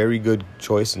Murray, a very good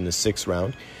choice in the 6th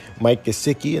round. Mike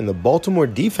Gesicki and the Baltimore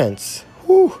defense,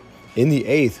 in the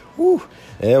 8th.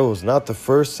 And it was not the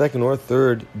first, second, or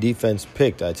third defense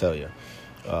picked, I tell you.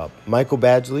 Michael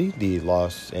Badgley, the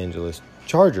Los Angeles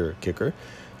Charger kicker.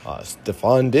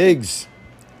 Stephon Diggs.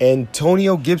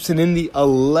 Antonio Gibson in the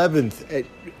 11th.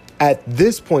 At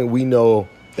this point, we know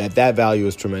that value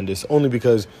is tremendous, only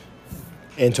because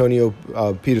Antonio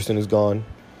Peterson is gone,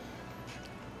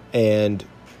 and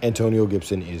Antonio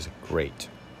Gibson is great.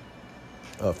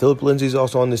 Philip Lindsay's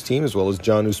also on this team, as well as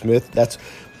Jonnu Smith. That's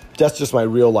just my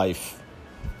real life.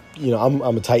 You know,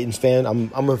 I'm a Titans fan.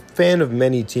 I'm a fan of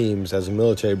many teams as a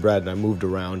military brat, and I moved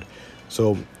around.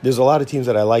 So there's a lot of teams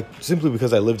that I like simply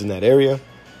because I lived in that area.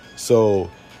 So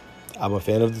I'm a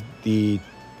fan of the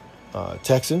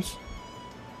Texans.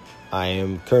 I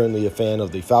am currently a fan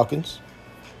of the Falcons.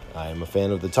 I am a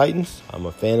fan of the Titans. I'm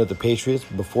a fan of the Patriots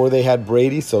before they had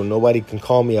Brady, so nobody can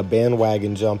call me a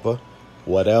bandwagon jumper,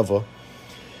 whatever.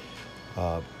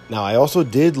 Now, I also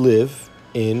did live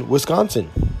in Wisconsin.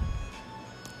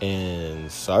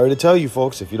 And sorry to tell you,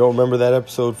 folks, if you don't remember that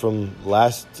episode from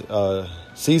last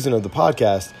season of the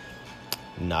podcast,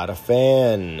 not a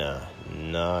fan.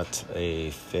 Not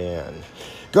a fan.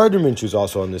 Gardner Minshew's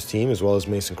also on this team, as well as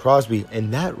Mason Crosby,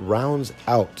 and that rounds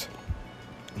out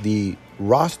the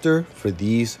roster for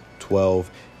these 12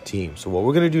 teams. So what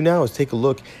we're going to do now is take a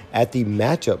look at the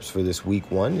matchups for this week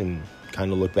 1 and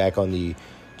kind of look back on the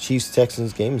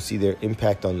Chiefs-Texans game and see their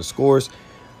impact on the scores.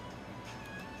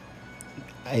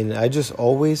 And I just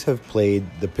always have played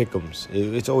the pick'ems.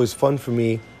 It's always fun for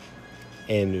me.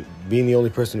 And being the only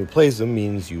person who plays them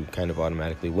means you kind of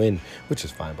automatically win, which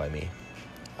is fine by me.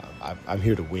 I'm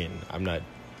here to win. I'm not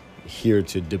here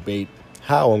to debate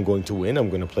how I'm going to win. I'm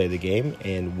going to play the game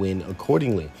and win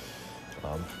accordingly.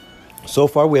 So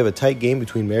far, we have a tight game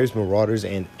between Mary's Marauders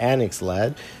and Annex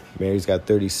Lad. Mary's got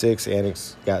 36,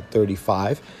 Annex got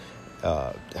 35.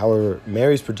 However,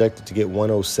 Mary's projected to get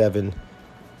 107,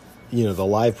 the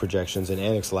live projections, and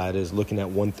Annex Lad is looking at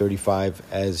 135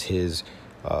 as his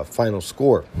final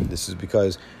score. This is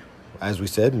because, as we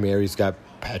said, Mary's got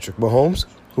Patrick Mahomes,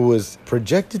 who was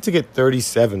projected to get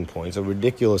 37 points, a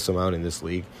ridiculous amount in this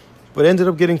league, but ended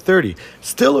up getting 30.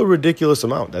 Still a ridiculous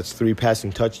amount. That's 3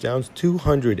 passing touchdowns,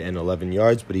 211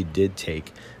 yards, but he did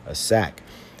take a sack.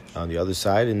 On the other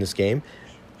side in this game,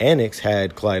 Annex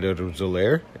had Clyde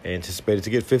Edwards-Helaire, anticipated to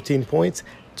get 15 points,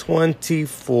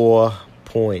 24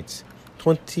 points,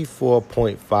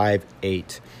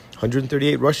 24.58,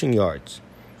 138 rushing yards.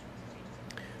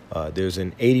 There's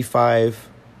an 85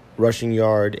 rushing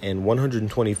yard and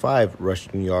 125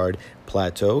 rushing yard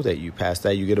plateau that you pass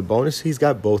that, you get a bonus. He's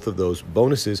got both of those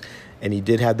bonuses, and he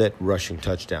did have that rushing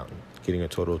touchdown, getting a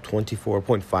total of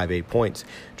 24.58 points.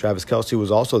 Travis Kelce was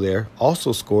also there,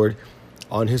 also scored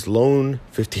on his lone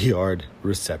 50-yard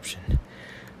reception.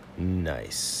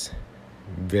 Nice.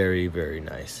 Very, very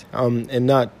nice. And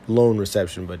not lone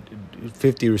reception, but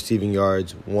 50 receiving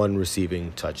yards, 1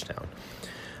 receiving touchdown.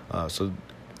 So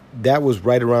that was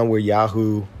right around where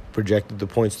Yahoo projected the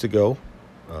points to go.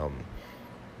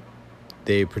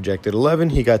 They projected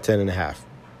 11. He got 10.5.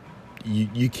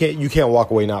 You can't walk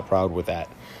away not proud with that.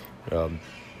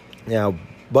 Now,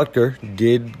 Butker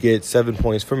did get 7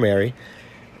 points for Mary.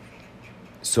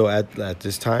 So at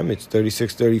this time, it's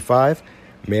 36-35.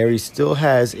 Mary still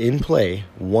has in play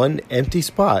 1 empty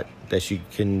spot that she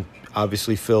can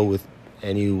obviously fill with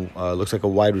any, looks like a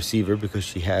wide receiver, because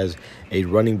she has a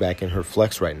running back in her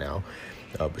flex right now.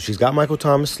 But she's got Michael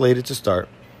Thomas slated to start.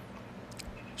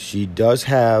 She does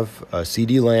have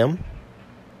C.D. Lamb,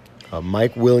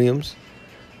 Mike Williams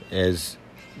as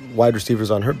wide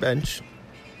receivers on her bench.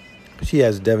 She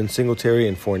has Devin Singletary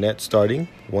and Fournette starting.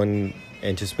 1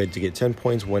 anticipated to get 10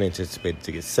 points, 1 anticipated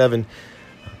to get 7.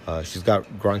 She's got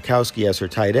Gronkowski as her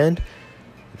tight end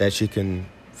that she can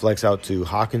flex out to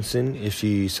Hawkinson if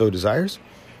she so desires.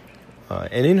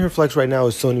 And in her flex right now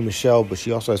is Sony Michel, but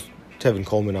she also has Tevin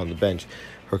Coleman on the bench.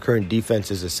 Her current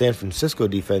defense is a San Francisco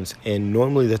defense, and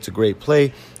normally that's a great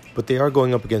play, but they are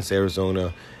going up against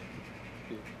Arizona.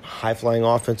 High-flying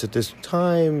offense at this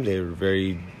time. They're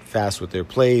very fast with their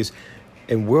plays,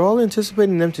 and we're all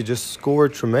anticipating them to just score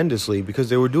tremendously because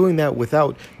they were doing that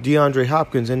without DeAndre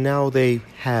Hopkins, and now they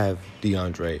have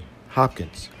DeAndre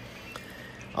Hopkins.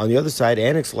 On the other side,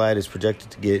 Annex Lad is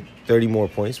projected to get 30 more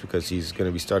points because he's going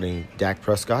to be starting Dak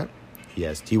Prescott. He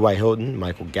has T.Y. Hilton,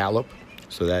 Michael Gallup,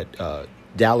 so that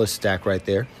Dallas stack right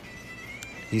there.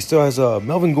 He still has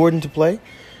Melvin Gordon to play,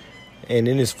 and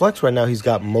in his flex right now, he's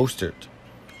got Mostert.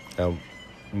 Now,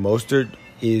 Mostert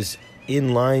is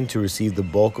in line to receive the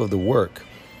bulk of the work,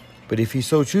 but if he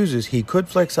so chooses, he could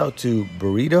flex out to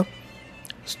Burrito,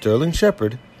 Sterling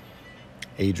Shepard,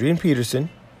 Adrian Peterson,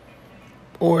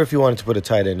 Or if you wanted to put a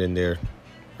tight end in there,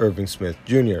 Irv Smith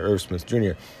Jr.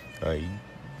 Like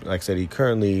I said, he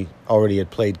currently already had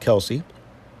played Kelsey.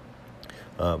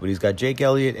 But he's got Jake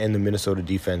Elliott and the Minnesota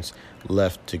defense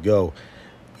left to go.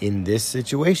 In this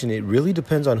situation, it really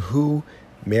depends on who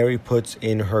Mary puts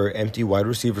in her empty wide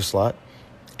receiver slot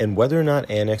and whether or not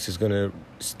Annex is going to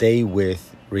stay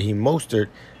with Raheem Mostert,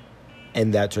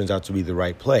 and that turns out to be the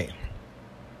right play.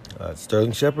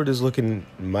 Sterling Shepard is looking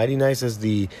mighty nice as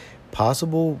the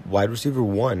possible wide receiver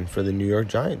 1 for the New York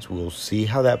Giants. We'll see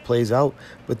how that plays out,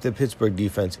 but the Pittsburgh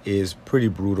defense is pretty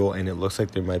brutal, and it looks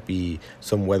like there might be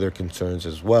some weather concerns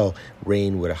as well.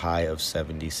 Rain with a high of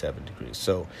 77 degrees.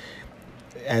 So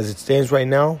as it stands right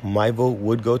now, my vote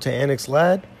would go to Annex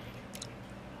Ladd,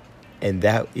 and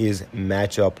that is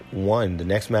matchup 1. The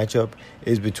next matchup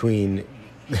is between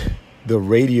the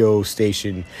radio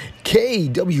station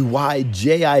KWYJIBO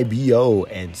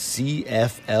and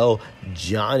CFL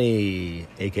Johnny,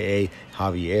 a.k.a.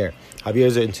 Javier. Javier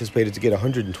is anticipated to get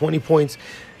 120 points,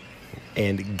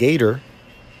 and Gator,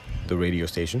 the radio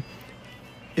station,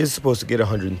 is supposed to get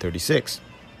 136.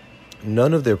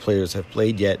 None of their players have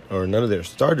played yet, or none of their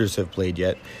starters have played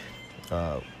yet,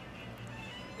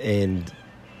 and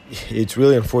it's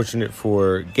really unfortunate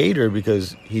for Gator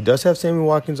because he does have Sammy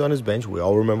Watkins on his bench. We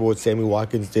all remember what Sammy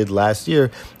Watkins did last year,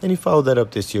 and he followed that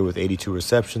up this year with 82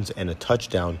 receptions and a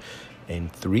touchdown and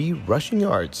 3 rushing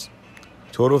yards.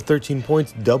 Total of 13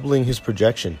 points, doubling his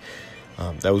projection.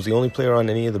 That was the only player on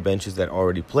any of the benches that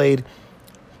already played.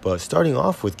 But starting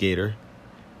off with Gator,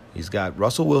 he's got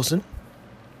Russell Wilson,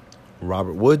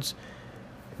 Robert Woods,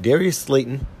 Darius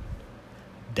Slayton,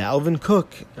 Dalvin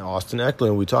Cook, Austin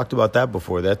Eckler. We talked about that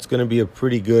before. That's going to be a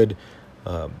pretty good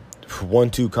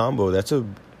 1-2 combo. That's a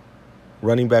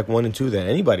running back 1 and 2 that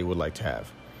anybody would like to have.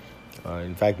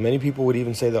 In fact, many people would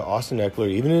even say that Austin Eckler,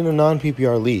 even in a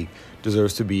non-PPR league,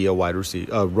 deserves to be a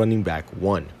running back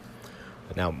 1.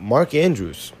 Now, Mark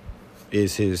Andrews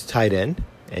is his tight end,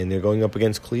 and they're going up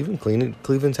against Cleveland.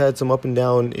 Cleveland's had some up and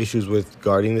down issues with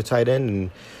guarding the tight end, and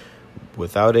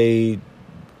without a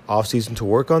offseason to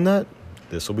work on that,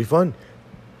 this will be fun.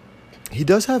 He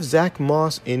does have Zach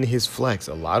Moss in his flex.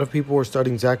 A lot of people are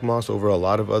starting Zach Moss over a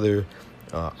lot of other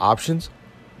options.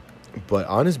 But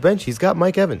on his bench, he's got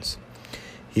Mike Evans.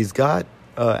 He's got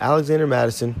Alexander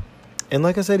Madison. And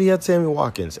like I said, he had Sammy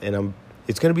Watkins. And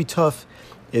it's going to be tough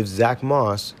if Zach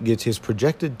Moss gets his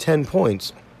projected 10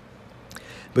 points,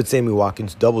 but Sammy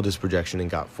Watkins doubled his projection and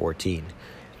got 14.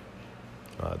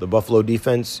 The Buffalo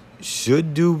defense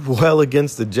should do well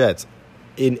against the Jets.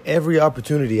 In every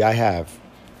opportunity I have,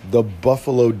 the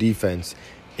Buffalo defense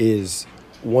is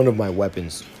one of my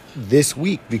weapons this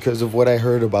week because of what I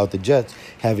heard about the Jets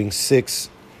having 6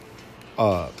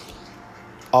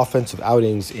 offensive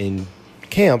outings in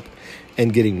camp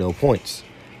and getting no points,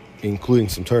 including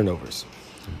some turnovers.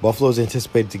 Buffalo is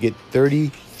anticipated to get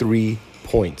 33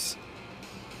 points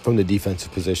from the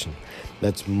defensive position.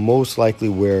 That's most likely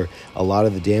where a lot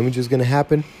of the damage is going to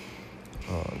happen.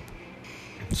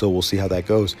 So we'll see how that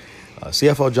goes.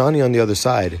 CFL Johnny on the other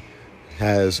side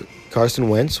has Carson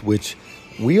Wentz, which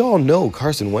we all know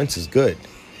Carson Wentz is good.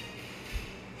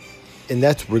 And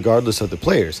that's regardless of the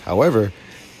players. However,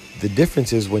 the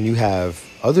difference is when you have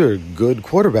other good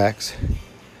quarterbacks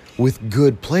with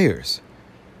good players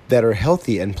that are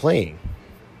healthy and playing.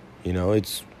 You know,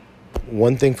 it's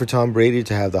one thing for Tom Brady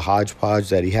to have the hodgepodge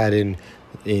that he had in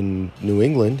New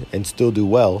England and still do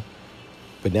well.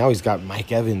 But now he's got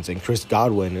Mike Evans and Chris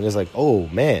Godwin, and it's like, oh,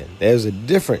 man, there's a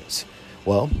difference.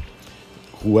 Well,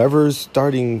 whoever's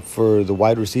starting for the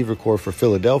wide receiver core for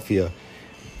Philadelphia,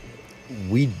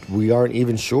 we aren't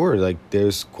even sure. Like,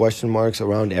 there's question marks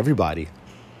around everybody.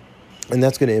 And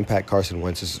that's going to impact Carson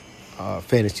Wentz's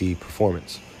fantasy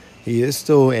performance. He is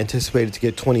still anticipated to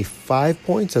get 25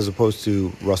 points as opposed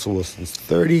to Russell Wilson's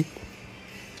 30.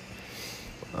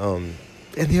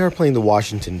 And they are playing the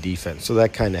Washington defense, so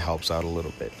that kind of helps out a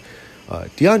little bit.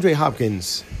 DeAndre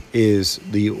Hopkins is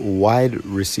the wide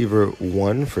receiver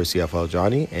 1 for CFL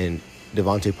Johnny, and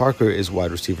Devontae Parker is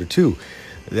wide receiver 2.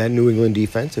 That New England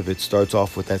defense, if it starts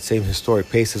off with that same historic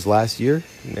pace as last year,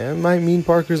 that might mean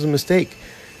Parker's a mistake.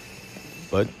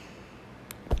 But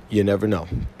you never know.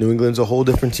 New England's a whole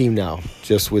different team now,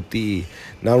 just with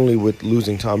not only with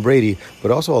losing Tom Brady,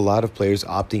 but also a lot of players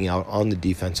opting out on the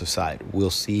defensive side. We'll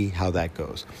see how that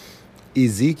goes.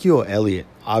 Ezekiel Elliott,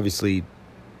 obviously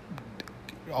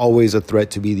always a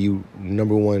threat to be the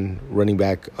number 1 running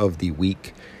back of the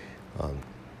week.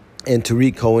 And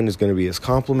Tariq Cohen is going to be his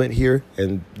complement here.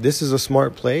 And this is a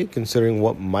smart play considering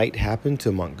what might happen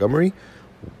to Montgomery.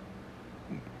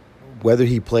 Whether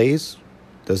he plays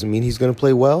doesn't mean he's going to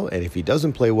play well. And if he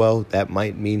doesn't play well, that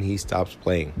might mean he stops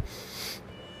playing.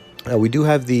 We do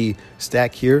have the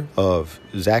stack here of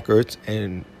Zach Ertz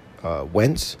and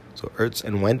Wentz. So Ertz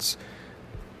and Wentz.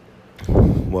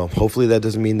 Well, hopefully that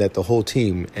doesn't mean that the whole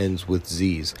team ends with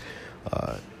Z's.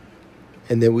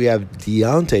 And then we have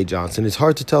Deontay Johnson. It's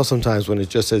hard to tell sometimes when it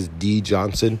just says D.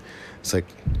 Johnson. It's like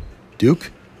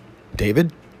Duke,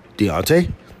 David,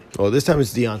 Deontay. Well, this time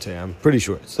it's Deontay, I'm pretty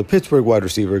sure. It's the Pittsburgh wide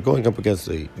receiver going up against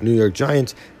the New York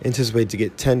Giants. Anticipate to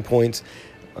get 10 points.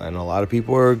 And a lot of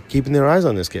people are keeping their eyes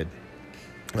on this kid.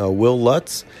 Will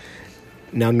Lutz.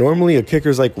 Now, normally a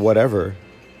kicker's like whatever.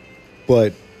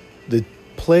 But the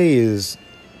play is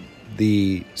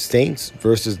the Saints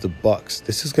versus the Bucks.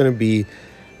 This is going to be...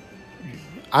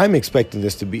 I'm expecting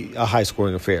this to be a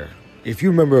high-scoring affair. If you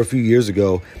remember a few years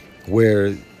ago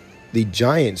where the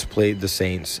Giants played the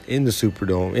Saints in the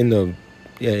Superdome, in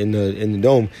the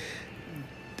Dome,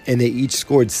 and they each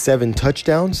scored 7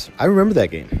 touchdowns, I remember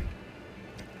that game.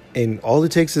 And all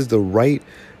it takes is the right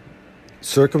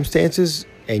circumstances,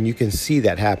 and you can see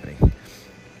that happening.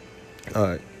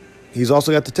 He's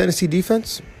also got the Tennessee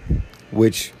defense,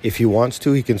 which if he wants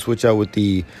to, he can switch out with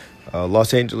the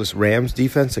Los Angeles Rams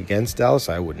defense against Dallas.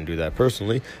 I wouldn't do that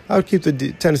personally. I would keep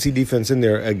the Tennessee defense in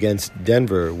there against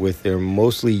Denver with their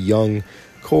mostly young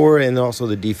core, and also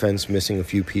the defense missing a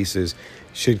few pieces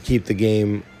should keep the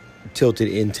game tilted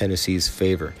in Tennessee's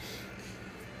favor.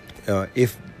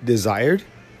 If desired,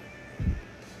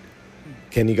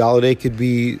 Kenny Golladay could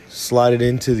be slotted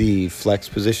into the flex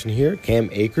position here. Cam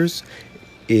Akers,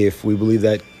 if we believe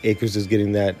that Akers is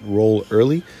getting that role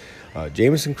early.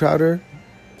 Jamison Crowder,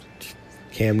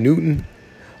 Cam Newton,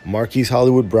 Marquise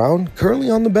Hollywood-Brown, currently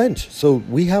on the bench. So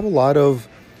we have a lot of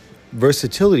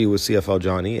versatility with CFL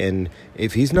Johnny, and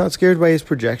if he's not scared by his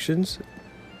projections,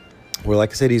 where,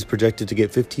 like I said, he's projected to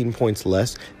get 15 points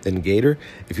less than Gator,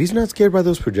 if he's not scared by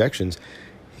those projections,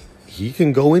 he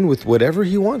can go in with whatever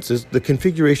he wants. The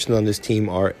configurations on this team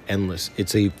are endless.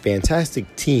 It's a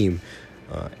fantastic team,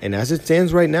 and as it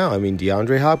stands right now, I mean,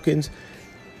 DeAndre Hopkins,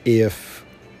 if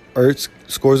Ertz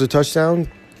scores a touchdown,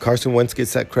 Carson Wentz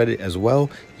gets that credit as well.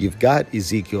 You've got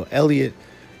Ezekiel Elliott.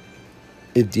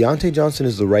 If Deontay Johnson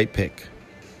is the right pick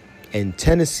and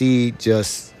Tennessee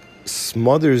just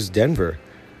smothers Denver,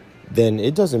 then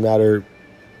it doesn't matter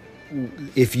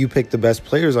if you pick the best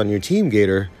players on your team,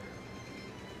 Gator.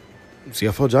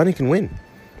 CFL Johnny can win.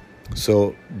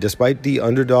 So despite the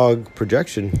underdog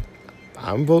projection,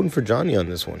 I'm voting for Johnny on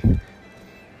this one.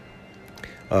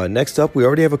 Next up, we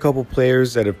already have a couple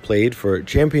players that have played for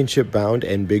Championship Bound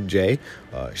and Big J,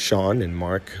 Sean and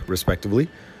Mark, respectively.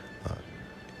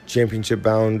 Championship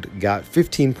Bound got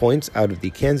 15 points out of the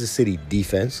Kansas City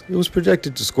defense. It was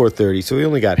projected to score 30, so he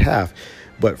only got half,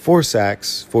 but 4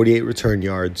 sacks, 48 return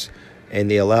yards, and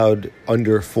they allowed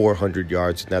under 400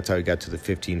 yards, and that's how he got to the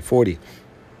 1540.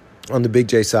 On the Big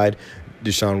J side,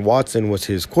 Deshaun Watson was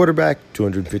his quarterback,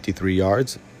 253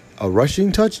 yards, a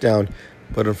rushing touchdown,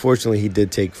 but unfortunately he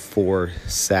did take 4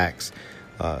 sacks.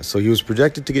 So he was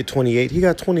projected to get 28. He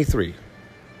got 23.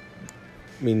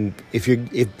 I mean,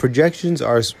 if projections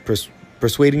are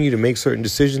persuading you to make certain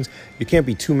decisions, you can't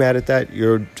be too mad at that.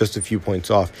 You're just a few points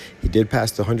off. He did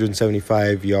pass the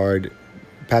 175-yard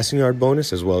passing yard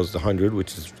bonus as well as the 100,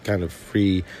 which is kind of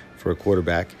free for a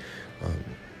quarterback.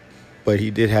 But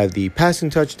he did have the passing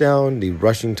touchdown, the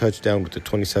rushing touchdown with the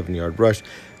 27-yard rush,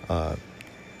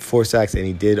 4 sacks, and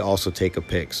he did also take a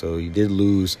pick. So he did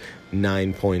lose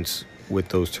 9 points with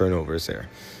those turnovers there.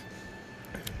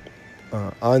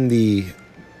 On the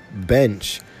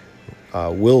bench,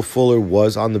 Will Fuller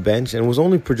was on the bench and was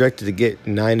only projected to get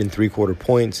 9 3/4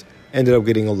 points, ended up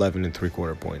getting 11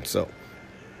 3/4 points. So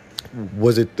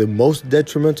was it the most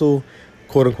detrimental,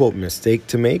 quote-unquote, mistake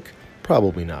to make?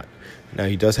 Probably not. Now,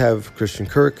 he does have Christian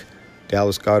Kirk,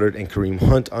 Dallas Goedert, and Kareem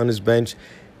Hunt on his bench,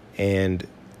 and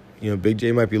Big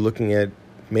J might be looking at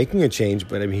making a change,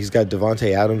 but I mean, he's got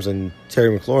Devontae Adams and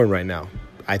Terry McLaurin right now.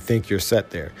 I think you're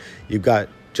set there. You've got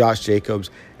Josh Jacobs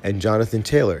and Jonathan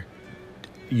Taylor.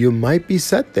 You might be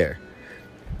set there.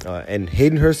 And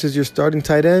Hayden Hurst is your starting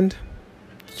tight end.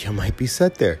 You might be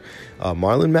set there.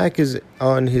 Marlon Mack is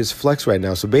on his flex right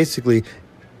now. So basically,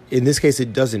 in this case,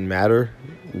 it doesn't matter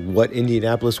what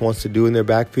Indianapolis wants to do in their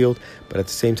backfield. But at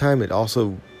the same time, it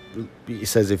also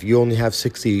says if you only have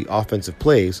 60 offensive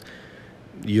plays,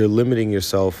 you're limiting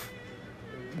yourself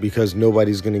because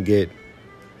nobody's going to get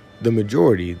the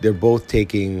majority. They're both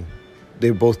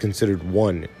considered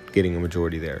one getting a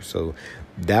majority there. So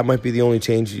that might be the only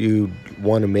change you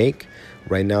want to make.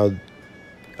 Right now,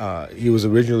 he was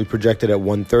originally projected at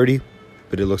 130,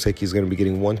 but it looks like he's going to be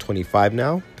getting 125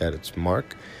 now. That it's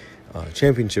Mark.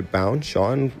 championship bound.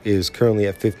 Sean is currently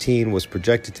at 15, was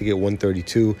projected to get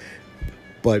 132,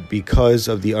 but because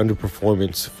of the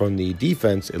underperformance from the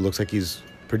defense, it looks like he's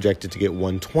projected to get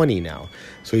 120 now.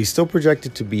 So he's still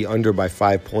projected to be under by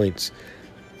 5 points,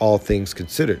 all things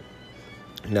considered.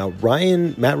 Now,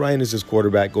 Matt Ryan is his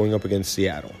quarterback going up against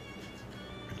Seattle.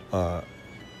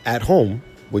 At home,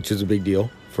 which is a big deal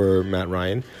for Matt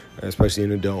Ryan, especially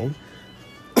in a dome.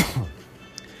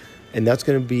 And that's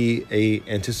going to be a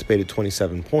anticipated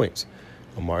 27 points.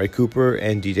 Amari Cooper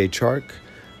and DJ Chark.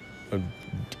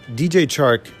 DJ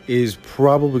Chark is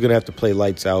probably going to have to play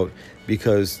lights out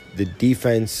because the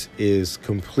defense is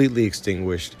completely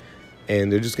extinguished,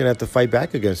 and they're just going to have to fight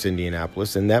back against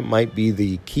Indianapolis, and that might be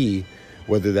the key,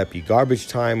 whether that be garbage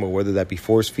time or whether that be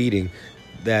force feeding,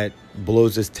 that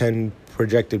blows his 10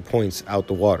 projected points out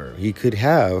the water. He could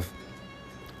have,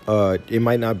 it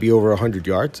might not be over 100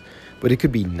 yards, but it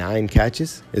could be 9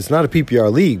 catches. It's not a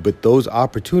PPR league, but those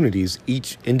opportunities,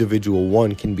 each individual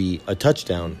one can be a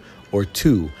touchdown or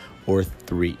 2 or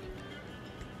 3.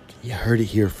 You heard it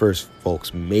here first,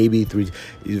 folks. Maybe 3.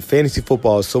 Fantasy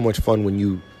football is so much fun when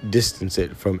you distance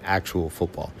it from actual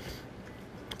football.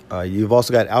 You've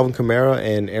also got Alvin Kamara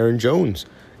and Aaron Jones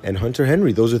and Hunter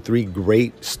Henry. Those are 3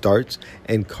 great starts.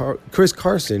 And Chris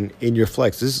Carson in your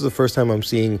flex. This is the first time I'm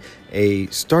seeing a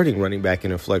starting running back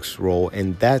in a flex role,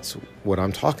 and that's what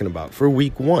I'm talking about. For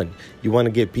week 1, you want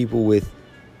to get people with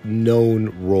known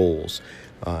roles.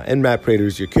 And Matt Prater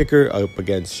is your kicker up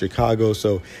against Chicago,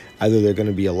 so either they're going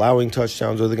to be allowing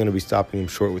touchdowns or they're going to be stopping him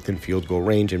short within field goal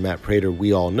range. And Matt Prater,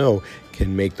 we all know,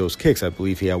 can make those kicks. I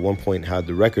believe he at one point had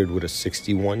the record with a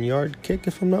 61-yard kick,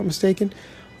 if I'm not mistaken,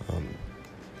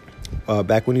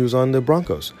 back when he was on the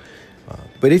Broncos.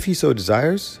 But if he so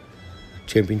desires,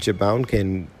 championship bound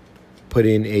can put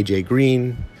in A.J.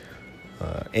 Green,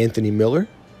 Anthony Miller,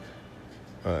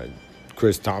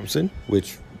 Chris Thompson,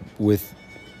 which with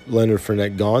Leonard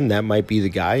Fournette gone, that might be the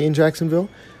guy in Jacksonville.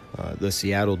 The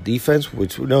Seattle defense,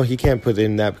 which, no, he can't put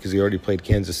in that because he already played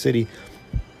Kansas City,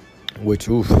 which,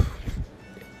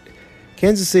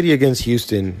 Kansas City against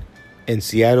Houston and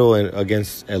Seattle and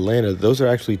against Atlanta, those are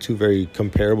actually 2 very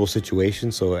comparable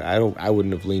situations, so I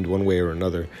wouldn't have leaned one way or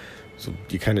another. So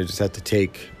you kind of just have to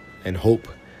take and hope.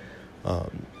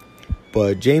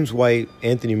 But James White,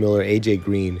 Anthony Miller, A.J.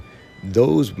 Green,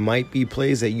 those might be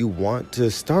plays that you want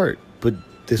to start, but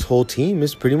this whole team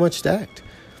is pretty much stacked.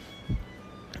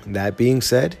 That being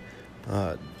said,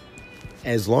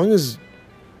 as long as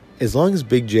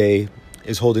Big J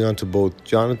is holding on to both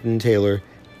Jonathan Taylor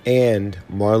and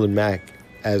Marlon Mack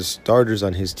as starters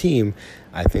on his team,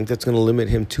 I think that's going to limit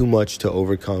him too much to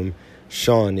overcome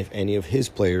Sean if any of his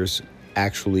players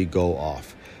actually go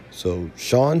off. So,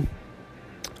 Sean,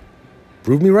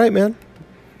 prove me right, man,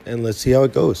 and let's see how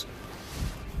it goes.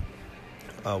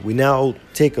 We now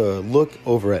take a look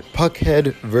over at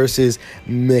Puckhead versus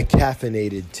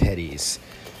McCaffeinated Teddies.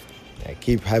 I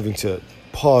keep having to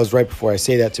pause right before I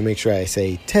say that to make sure I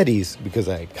say Teddies because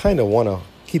I kind of want to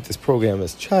keep this program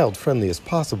as child-friendly as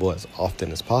possible, as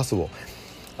often as possible.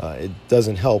 It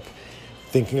doesn't help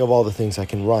thinking of all the things I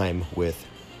can rhyme with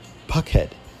Puckhead.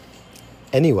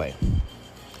 Anyway,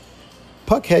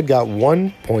 Puckhead got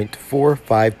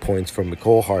 1.45 points from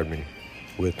Mecole Hardman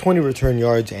with 20 return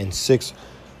yards and 6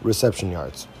 reception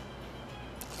yards.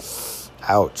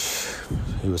 Ouch.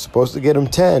 He was supposed to get him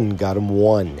 10, got him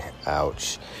 1.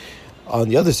 Ouch. On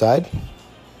the other side,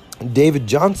 David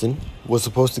Johnson was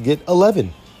supposed to get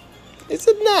 11. I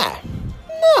said,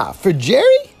 nah. For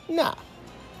Jerry? Nah.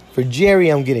 For Jerry,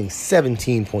 I'm getting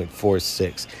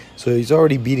 17.46. So he's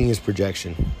already beating his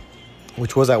projection,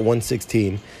 which was at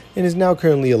 116, and is now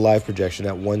currently a live projection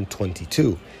at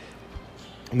 122.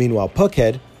 Meanwhile,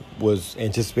 Puckhead was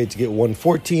anticipated to get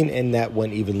 114, and that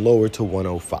went even lower to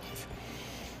 105.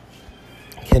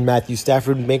 Can Matthew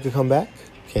Stafford make a comeback?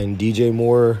 Can DJ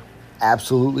Moore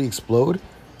absolutely explode?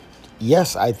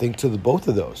 Yes, I think to both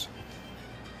of those.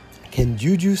 Can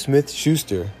Juju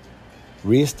Smith-Schuster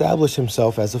reestablish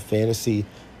himself as a fantasy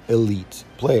elite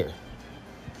player?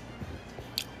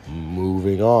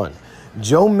 Moving on.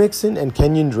 Joe Mixon and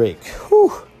Kenyon Drake.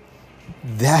 Whew.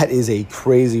 That is a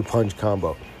crazy punch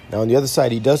combo. Now, on the other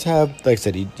side, he does have, like I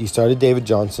said, he started David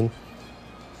Johnson.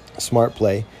 Smart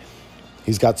play.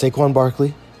 He's got Saquon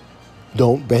Barkley.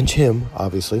 Don't bench him,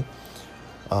 obviously.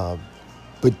 But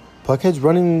Puckhead's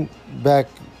running back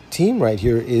team right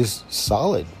here is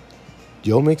solid.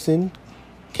 Joe Mixon,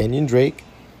 Kenyon Drake,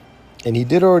 and he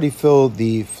did already fill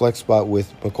the flex spot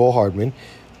with Mecole Hardman,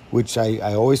 which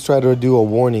I always try to do a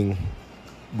warning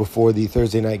before the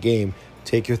Thursday night game.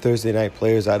 Take your Thursday night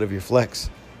players out of your flex.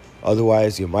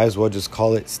 Otherwise, you might as well just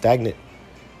call it stagnant.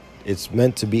 It's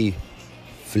meant to be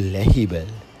flexible.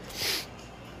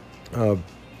 And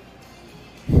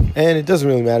it doesn't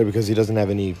really matter because he doesn't have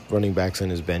any running backs on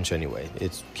his bench anyway.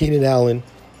 It's Keenan Allen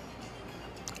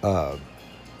and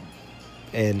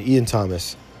Ian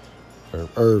Thomas, or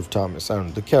Irv Thomas, I don't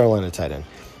know, the Carolina tight end.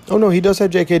 Oh, no, he does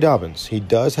have J.K. Dobbins. He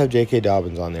does have J.K.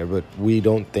 Dobbins on there, but we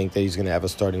don't think that he's going to have a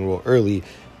starting role early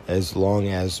as long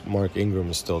as Mark Ingram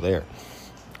is still there.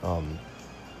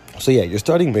 So, yeah, you're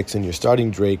starting Mixon, you're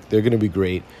starting Drake. They're going to be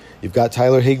great. You've got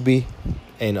Tyler Higbee,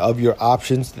 and of your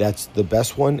options, that's the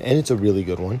best one, and it's a really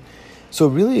good one. So,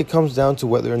 really, it comes down to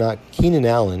whether or not Keenan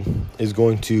Allen is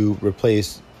going to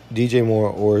replace DJ Moore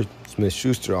or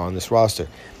Smith-Schuster on this roster.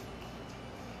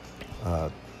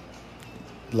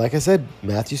 Like I said,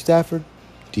 Matthew Stafford,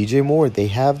 DJ Moore, they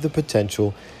have the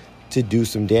potential to do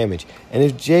some damage. And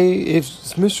if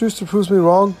Smith-Schuster proves me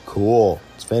wrong, cool.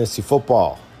 It's fantasy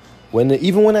football.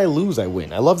 Even when I lose, I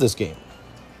win. I love this game.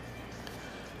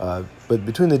 But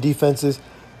between the defenses,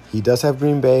 he does have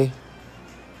Green Bay.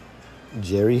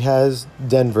 Jerry has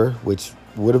Denver, which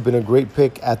would have been a great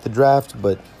pick at the draft,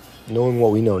 but knowing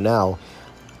what we know now,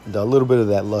 a little bit of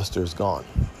that luster is gone.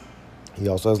 He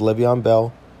also has Le'Veon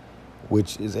Bell,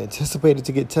 which is anticipated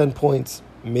to get 10 points.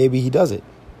 Maybe he does it.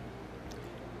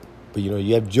 But,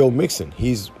 you have Joe Mixon.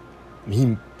 He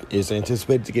is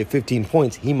anticipated to get 15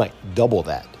 points. He might double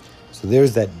that. So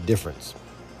there's that difference.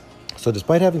 So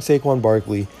despite having Saquon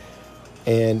Barkley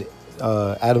and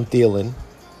Adam Thielen,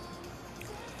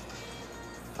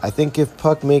 I think if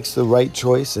Puck makes the right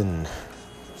choice and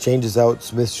changes out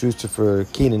Smith-Schuster for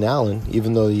Keenan Allen,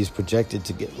 even though he's projected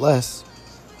to get less,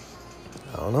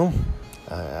 I don't know.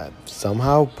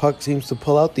 Somehow Puck seems to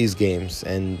pull out these games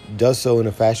and does so in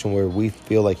a fashion where we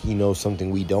feel like he knows something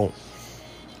we don't.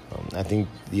 I think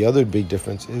the other big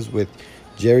difference is with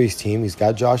Jerry's team. He's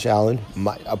got Josh Allen,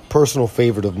 a personal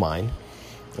favorite of mine.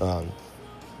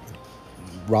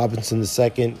 Robinson II,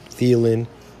 Thielen,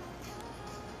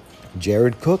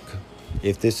 Jared Cook.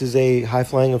 If this is a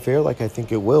high-flying affair like I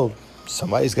think it will,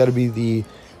 somebody's got to be the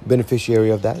beneficiary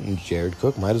of that, and Jared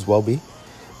Cook might as well be.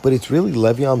 But it's really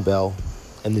Le'Veon Bell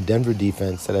and the Denver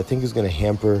defense that I think is going to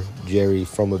hamper Jerry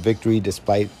from a victory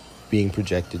despite being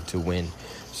projected to win.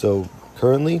 So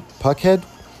currently, Puckhead,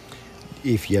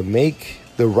 if you make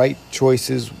the right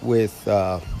choices with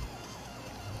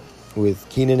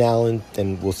Keenan Allen,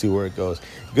 then we'll see where it goes.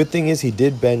 Good thing is he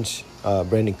did bench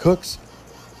Brandon Cooks,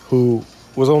 who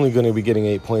was only going to be getting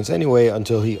 8 points anyway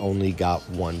until he only got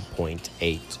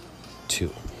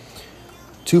 1.82.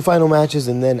 Two final matches,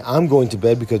 and then I'm going to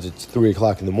bed because it's 3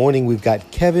 o'clock in the morning. We've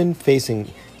got Kevin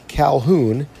facing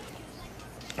Calhoun,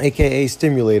 a.k.a.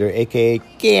 Stimulator, a.k.a.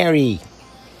 Gary.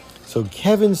 So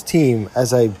Kevin's team,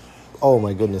 as I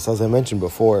mentioned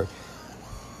before,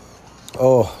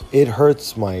 it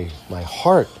hurts my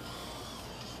heart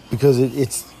because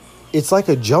it's like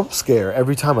a jump scare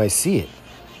every time I see it.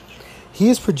 He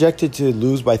is projected to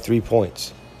lose by 3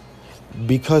 points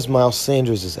because Miles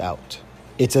Sanders is out.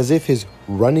 It's as if his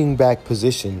running back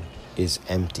position is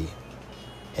empty,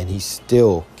 and he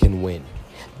still can win.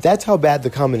 That's how bad the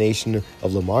combination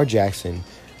of Lamar Jackson,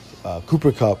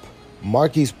 Cooper Kupp,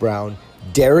 Marquise Brown,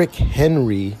 Derrick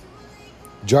Henry,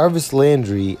 Jarvis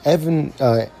Landry, Evan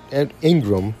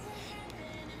Ingram,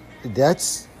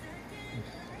 that's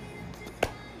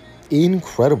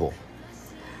incredible.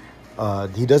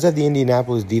 He does have the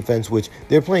Indianapolis defense, which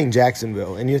they're playing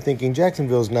Jacksonville. And you're thinking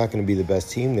Jacksonville's not going to be the best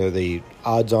team. They're the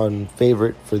odds-on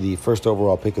favorite for the first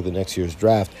overall pick of the next year's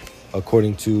draft,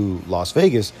 according to Las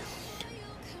Vegas.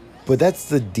 But that's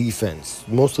the defense.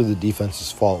 Mostly the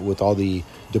defense's fault with all the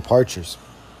departures.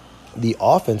 The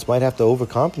offense might have to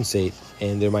overcompensate,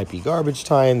 and there might be garbage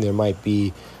time. There might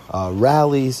be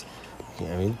rallies.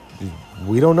 I mean,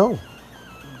 we don't know.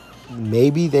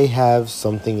 Maybe they have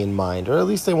something in mind, or at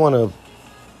least they want to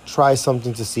try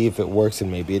something to see if it works, and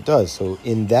maybe it does. So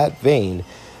in that vein,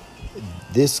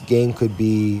 this game could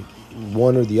be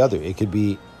one or the other. It could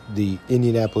be the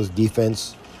Indianapolis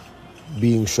defense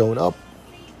being shown up.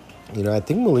 I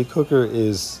think Malik Hooker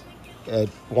is at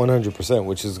 100%,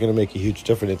 which is going to make a huge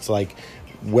difference. It's like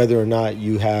whether or not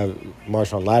you have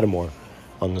Marshawn Lattimore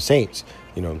on the Saints.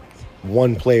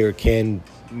 One player can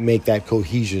make that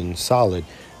cohesion solid.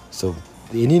 So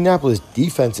the Indianapolis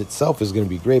defense itself is going to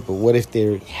be great, but what if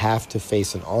they have to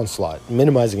face an onslaught?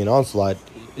 Minimizing an onslaught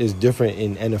is different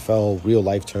in NFL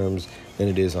real-life terms than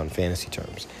it is on fantasy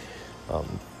terms.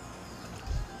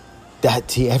 That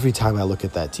team, every time I look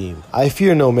at that team, I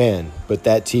fear no man, but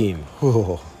that team.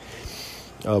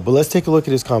 But let's take a look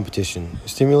at his competition.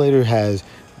 Stimulator has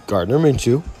Gardner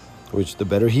Minshew, which the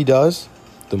better he does,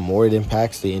 the more it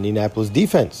impacts the Indianapolis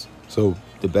defense. So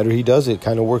the better he does, it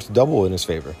kind of works double in his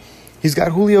favor. He's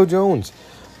got Julio Jones,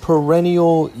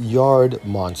 perennial yard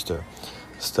monster.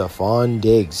 Stephon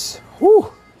Diggs.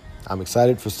 Whew. I'm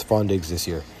excited for Stephon Diggs this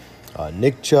year.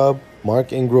 Nick Chubb,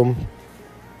 Mark Ingram,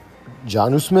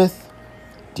 Jonnu Smith,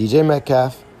 DJ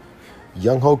Metcalf,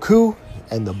 Younghoe Koo,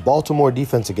 and the Baltimore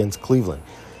defense against Cleveland.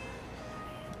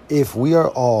 If we've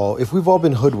all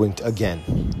been hoodwinked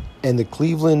again, and the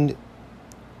Cleveland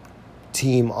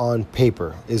team on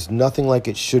paper is nothing like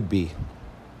it should be,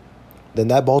 then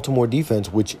that Baltimore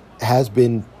defense, which has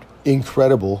been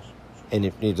incredible,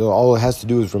 and all it has to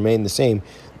do is remain the same,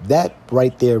 that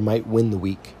right there might win the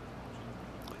week.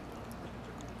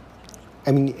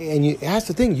 I mean, and that's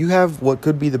the thing. You have what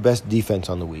could be the best defense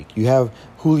on the week. You have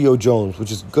Julio Jones,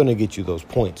 which is going to get you those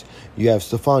points. You have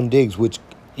Stephon Diggs, which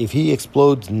if he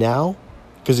explodes now,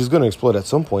 because he's going to explode at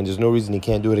some point, there's no reason he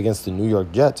can't do it against the New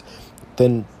York Jets,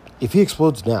 then if he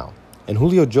explodes now, and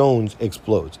Julio Jones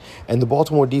explodes, and the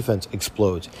Baltimore defense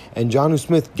explodes, and Jonnu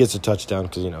Smith gets a touchdown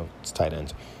because, it's tight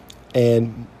ends,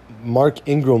 and Mark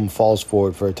Ingram falls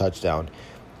forward for a touchdown,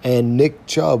 and Nick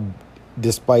Chubb,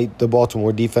 despite the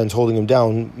Baltimore defense holding him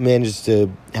down, manages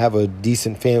to have a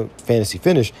decent fantasy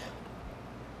finish,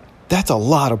 that's a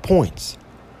lot of points.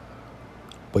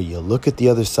 But you look at the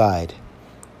other side,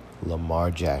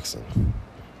 Lamar Jackson,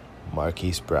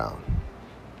 Marquise Brown,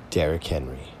 Derrick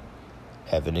Henry,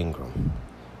 Evan Ingram,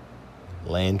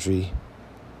 Landry,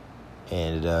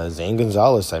 and Zane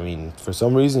Gonzalez. I mean, for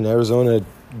some reason, Arizona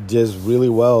does really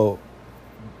well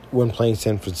when playing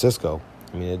San Francisco.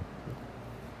 I mean,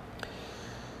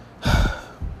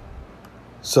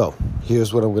 So,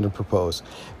 here's what I'm going to propose.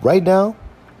 Right now,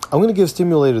 I'm going to give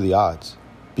Stimulator the odds.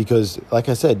 Because, like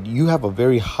I said, you have a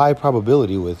very high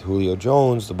probability with Julio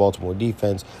Jones, the Baltimore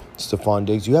defense, Stephon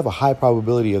Diggs. You have a high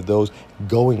probability of those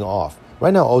going off.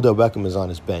 Right now, Odell Beckham is on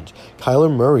his bench.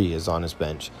 Kyler Murray is on his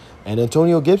bench. And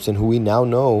Antonio Gibson, who we now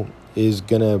know is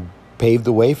going to pave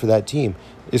the way for that team,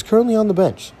 is currently on the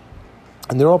bench.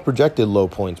 And they're all projected low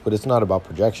points, but it's not about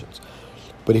projections.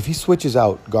 But if he switches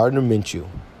out Gardner Minshew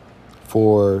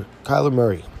for Kyler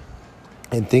Murray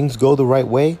and things go the right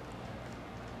way,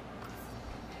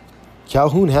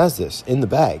 Calhoun has this in the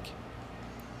bag.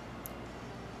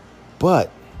 But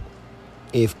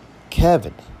if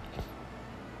Kevin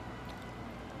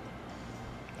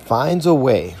finds a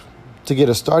way to get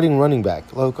a starting running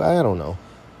back, look, I don't know,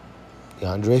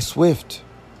 DeAndre Swift,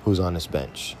 who's on his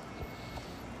bench,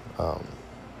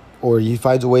 or he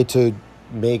finds a way to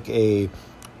make a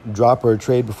drop or a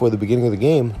trade before the beginning of the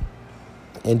game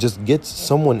and just gets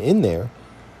someone in there,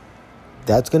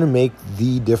 that's going to make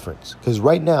the difference. Because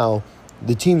right now,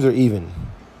 the teams are even,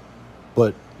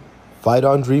 but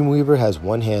Vidon Dreamweaver has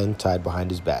one hand tied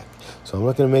behind his back. So I'm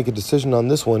not going to make a decision on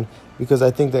this one because I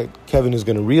think that Kevin is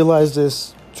going to realize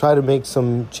this, try to make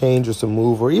some change or some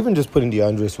move, or even just putting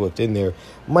DeAndre Swift in there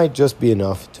might just be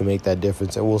enough to make that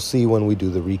difference. And we'll see when we do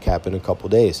the recap in a couple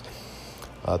days.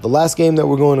 The last game that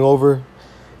we're going over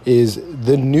is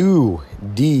the new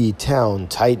D-Town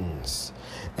Titans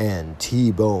and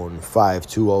T-Bone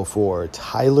 5204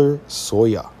 Tyler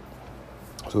Sawyer.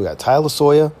 So we got Tyler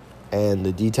Sawyer and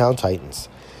the D-Town Titans.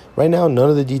 Right now, none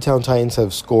of the D-Town Titans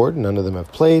have scored. None of them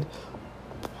have played.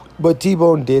 But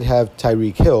T-Bone did have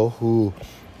Tyreek Hill, who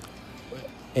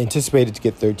anticipated to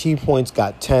get 13 points,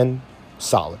 got 10.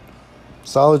 Solid.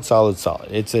 Solid.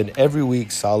 It's an every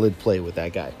week solid play with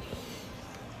that guy.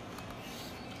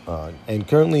 And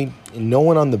currently, no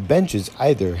one on the benches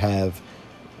either have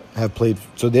played.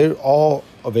 So they're all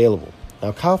available.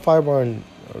 Now, Kai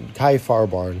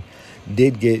Farbarn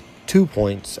did get 2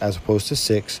 points as opposed to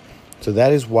 6. So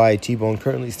that is why T-Bone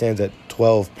currently stands at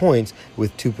 12 points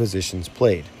with 2 positions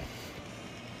played.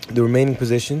 The remaining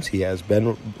positions, he has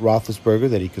Ben Roethlisberger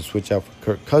that he could switch out for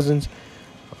Kirk Cousins.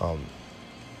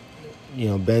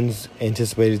 Ben's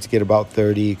anticipated to get about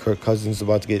 30. Kirk Cousins is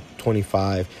about to get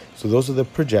 25. So those are the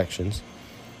projections.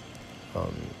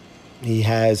 He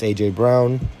has A.J.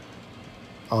 Brown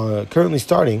currently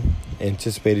starting,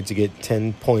 anticipated to get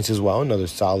 10 points as well. Another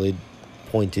solid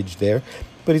pointage there.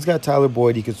 But he's got Tyler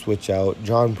Boyd he could switch out.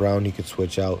 John Brown he could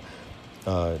switch out.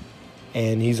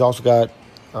 And he's also got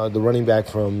the running back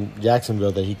from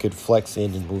Jacksonville that he could flex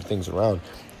in and move things around.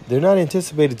 They're not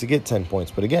anticipated to get 10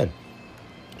 points. But again,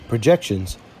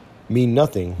 projections mean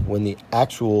nothing when the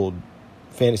actual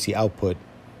fantasy output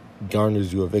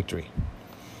garners you a victory.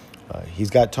 He's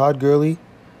got Todd Gurley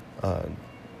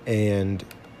and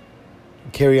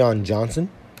Kerryon Johnson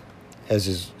as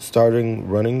his starting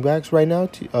running backs right now.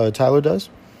 Tyler does.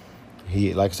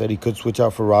 He, like I said, he could switch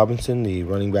out for Robinson, the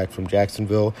running back from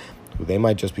Jacksonville. They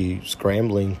might just be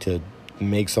scrambling to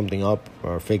make something up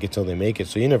or fake it till they make it.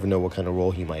 So you never know what kind of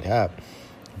role he might have.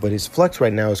 But his flex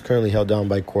right now is currently held down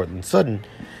by Cortland Sutton,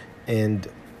 and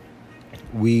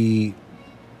we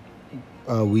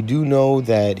do know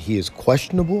that he is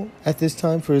questionable at this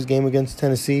time for his game against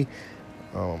Tennessee.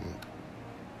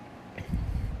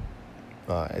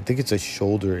 I think it's a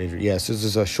shoulder injury. Yes, this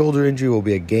is a shoulder injury. Will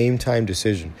be a game time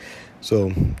decision.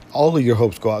 So all of your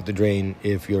hopes go out the drain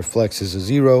if your flex is a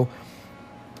 0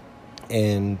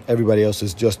 and everybody else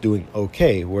is just doing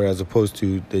okay. Whereas opposed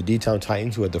to the D-Town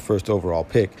Titans, who had the first overall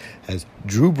pick, has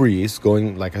Drew Brees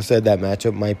going. Like I said, that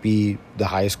matchup might be the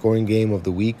highest scoring game of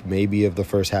the week, maybe of the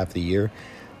first half of the year.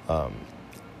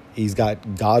 He's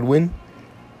got Godwin,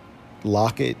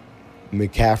 Lockett,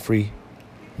 McCaffrey,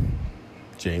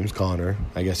 James Conner.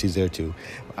 I guess he's there too.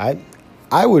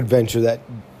 I would venture that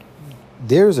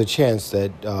there's a chance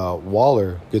that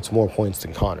Waller gets more points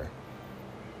than Conner.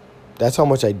 That's how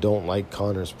much I don't like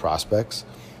Conner's prospects,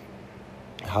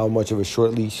 how much of a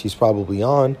short leash he's probably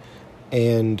on.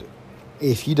 And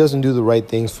if he doesn't do the right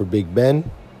things for Big Ben,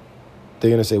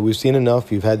 they're going to say, we've seen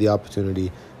enough, you've had the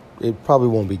opportunity. It probably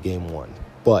won't be game 1.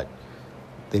 But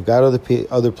they've got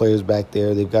other players back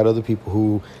there. They've got other people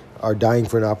who are dying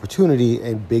for an opportunity,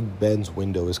 and Big Ben's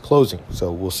window is closing.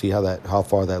 So we'll see how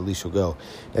far that leash will go.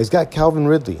 Now, he's got Calvin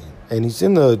Ridley, and he's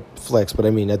in the flex, but I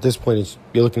mean, at this point,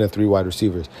 you're looking at 3 wide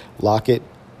receivers: Lockett,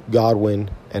 Godwin,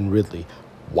 and Ridley.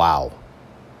 Wow.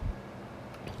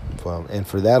 And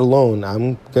for that alone,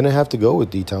 I'm going to have to go with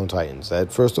D-Town Titans.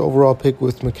 That first overall pick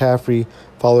with McCaffrey,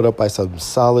 followed up by some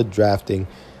solid drafting.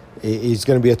 It's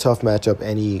going to be a tough matchup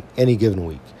any given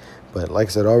week. But like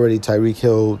I said already, Tyreek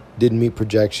Hill didn't meet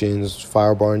projections.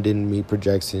 Firebarn didn't meet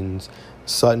projections.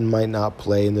 Sutton might not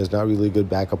play, and there's not really a good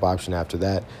backup option after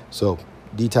that. So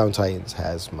D-Town Titans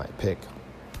has my pick.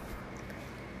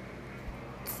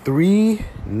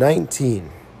 319.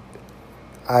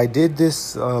 I did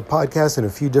this podcast in a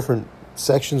few different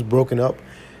sections broken up.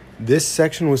 This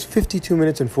section was 52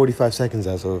 minutes and 45 seconds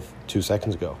as of 2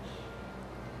 seconds ago.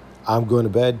 I'm going to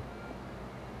bed.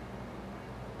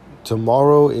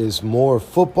 Tomorrow is more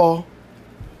football.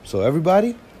 So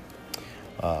everybody,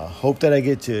 hope that I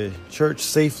get to church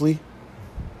safely.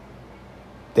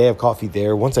 They have coffee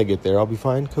there. Once I get there, I'll be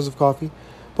fine because of coffee.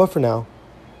 But for now,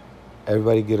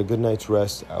 everybody get a good night's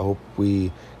rest. I hope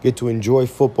we get to enjoy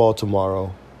football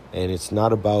tomorrow. And it's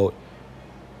not about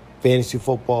fantasy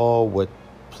football, what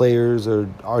players are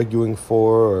arguing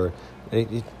for, or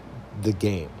the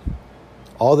game.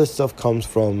 All this stuff comes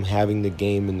from having the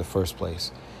game in the first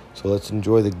place. So let's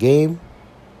enjoy the game,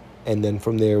 and then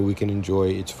from there we can enjoy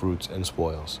its fruits and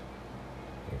spoils.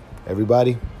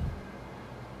 Everybody,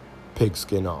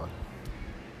 pigskin on.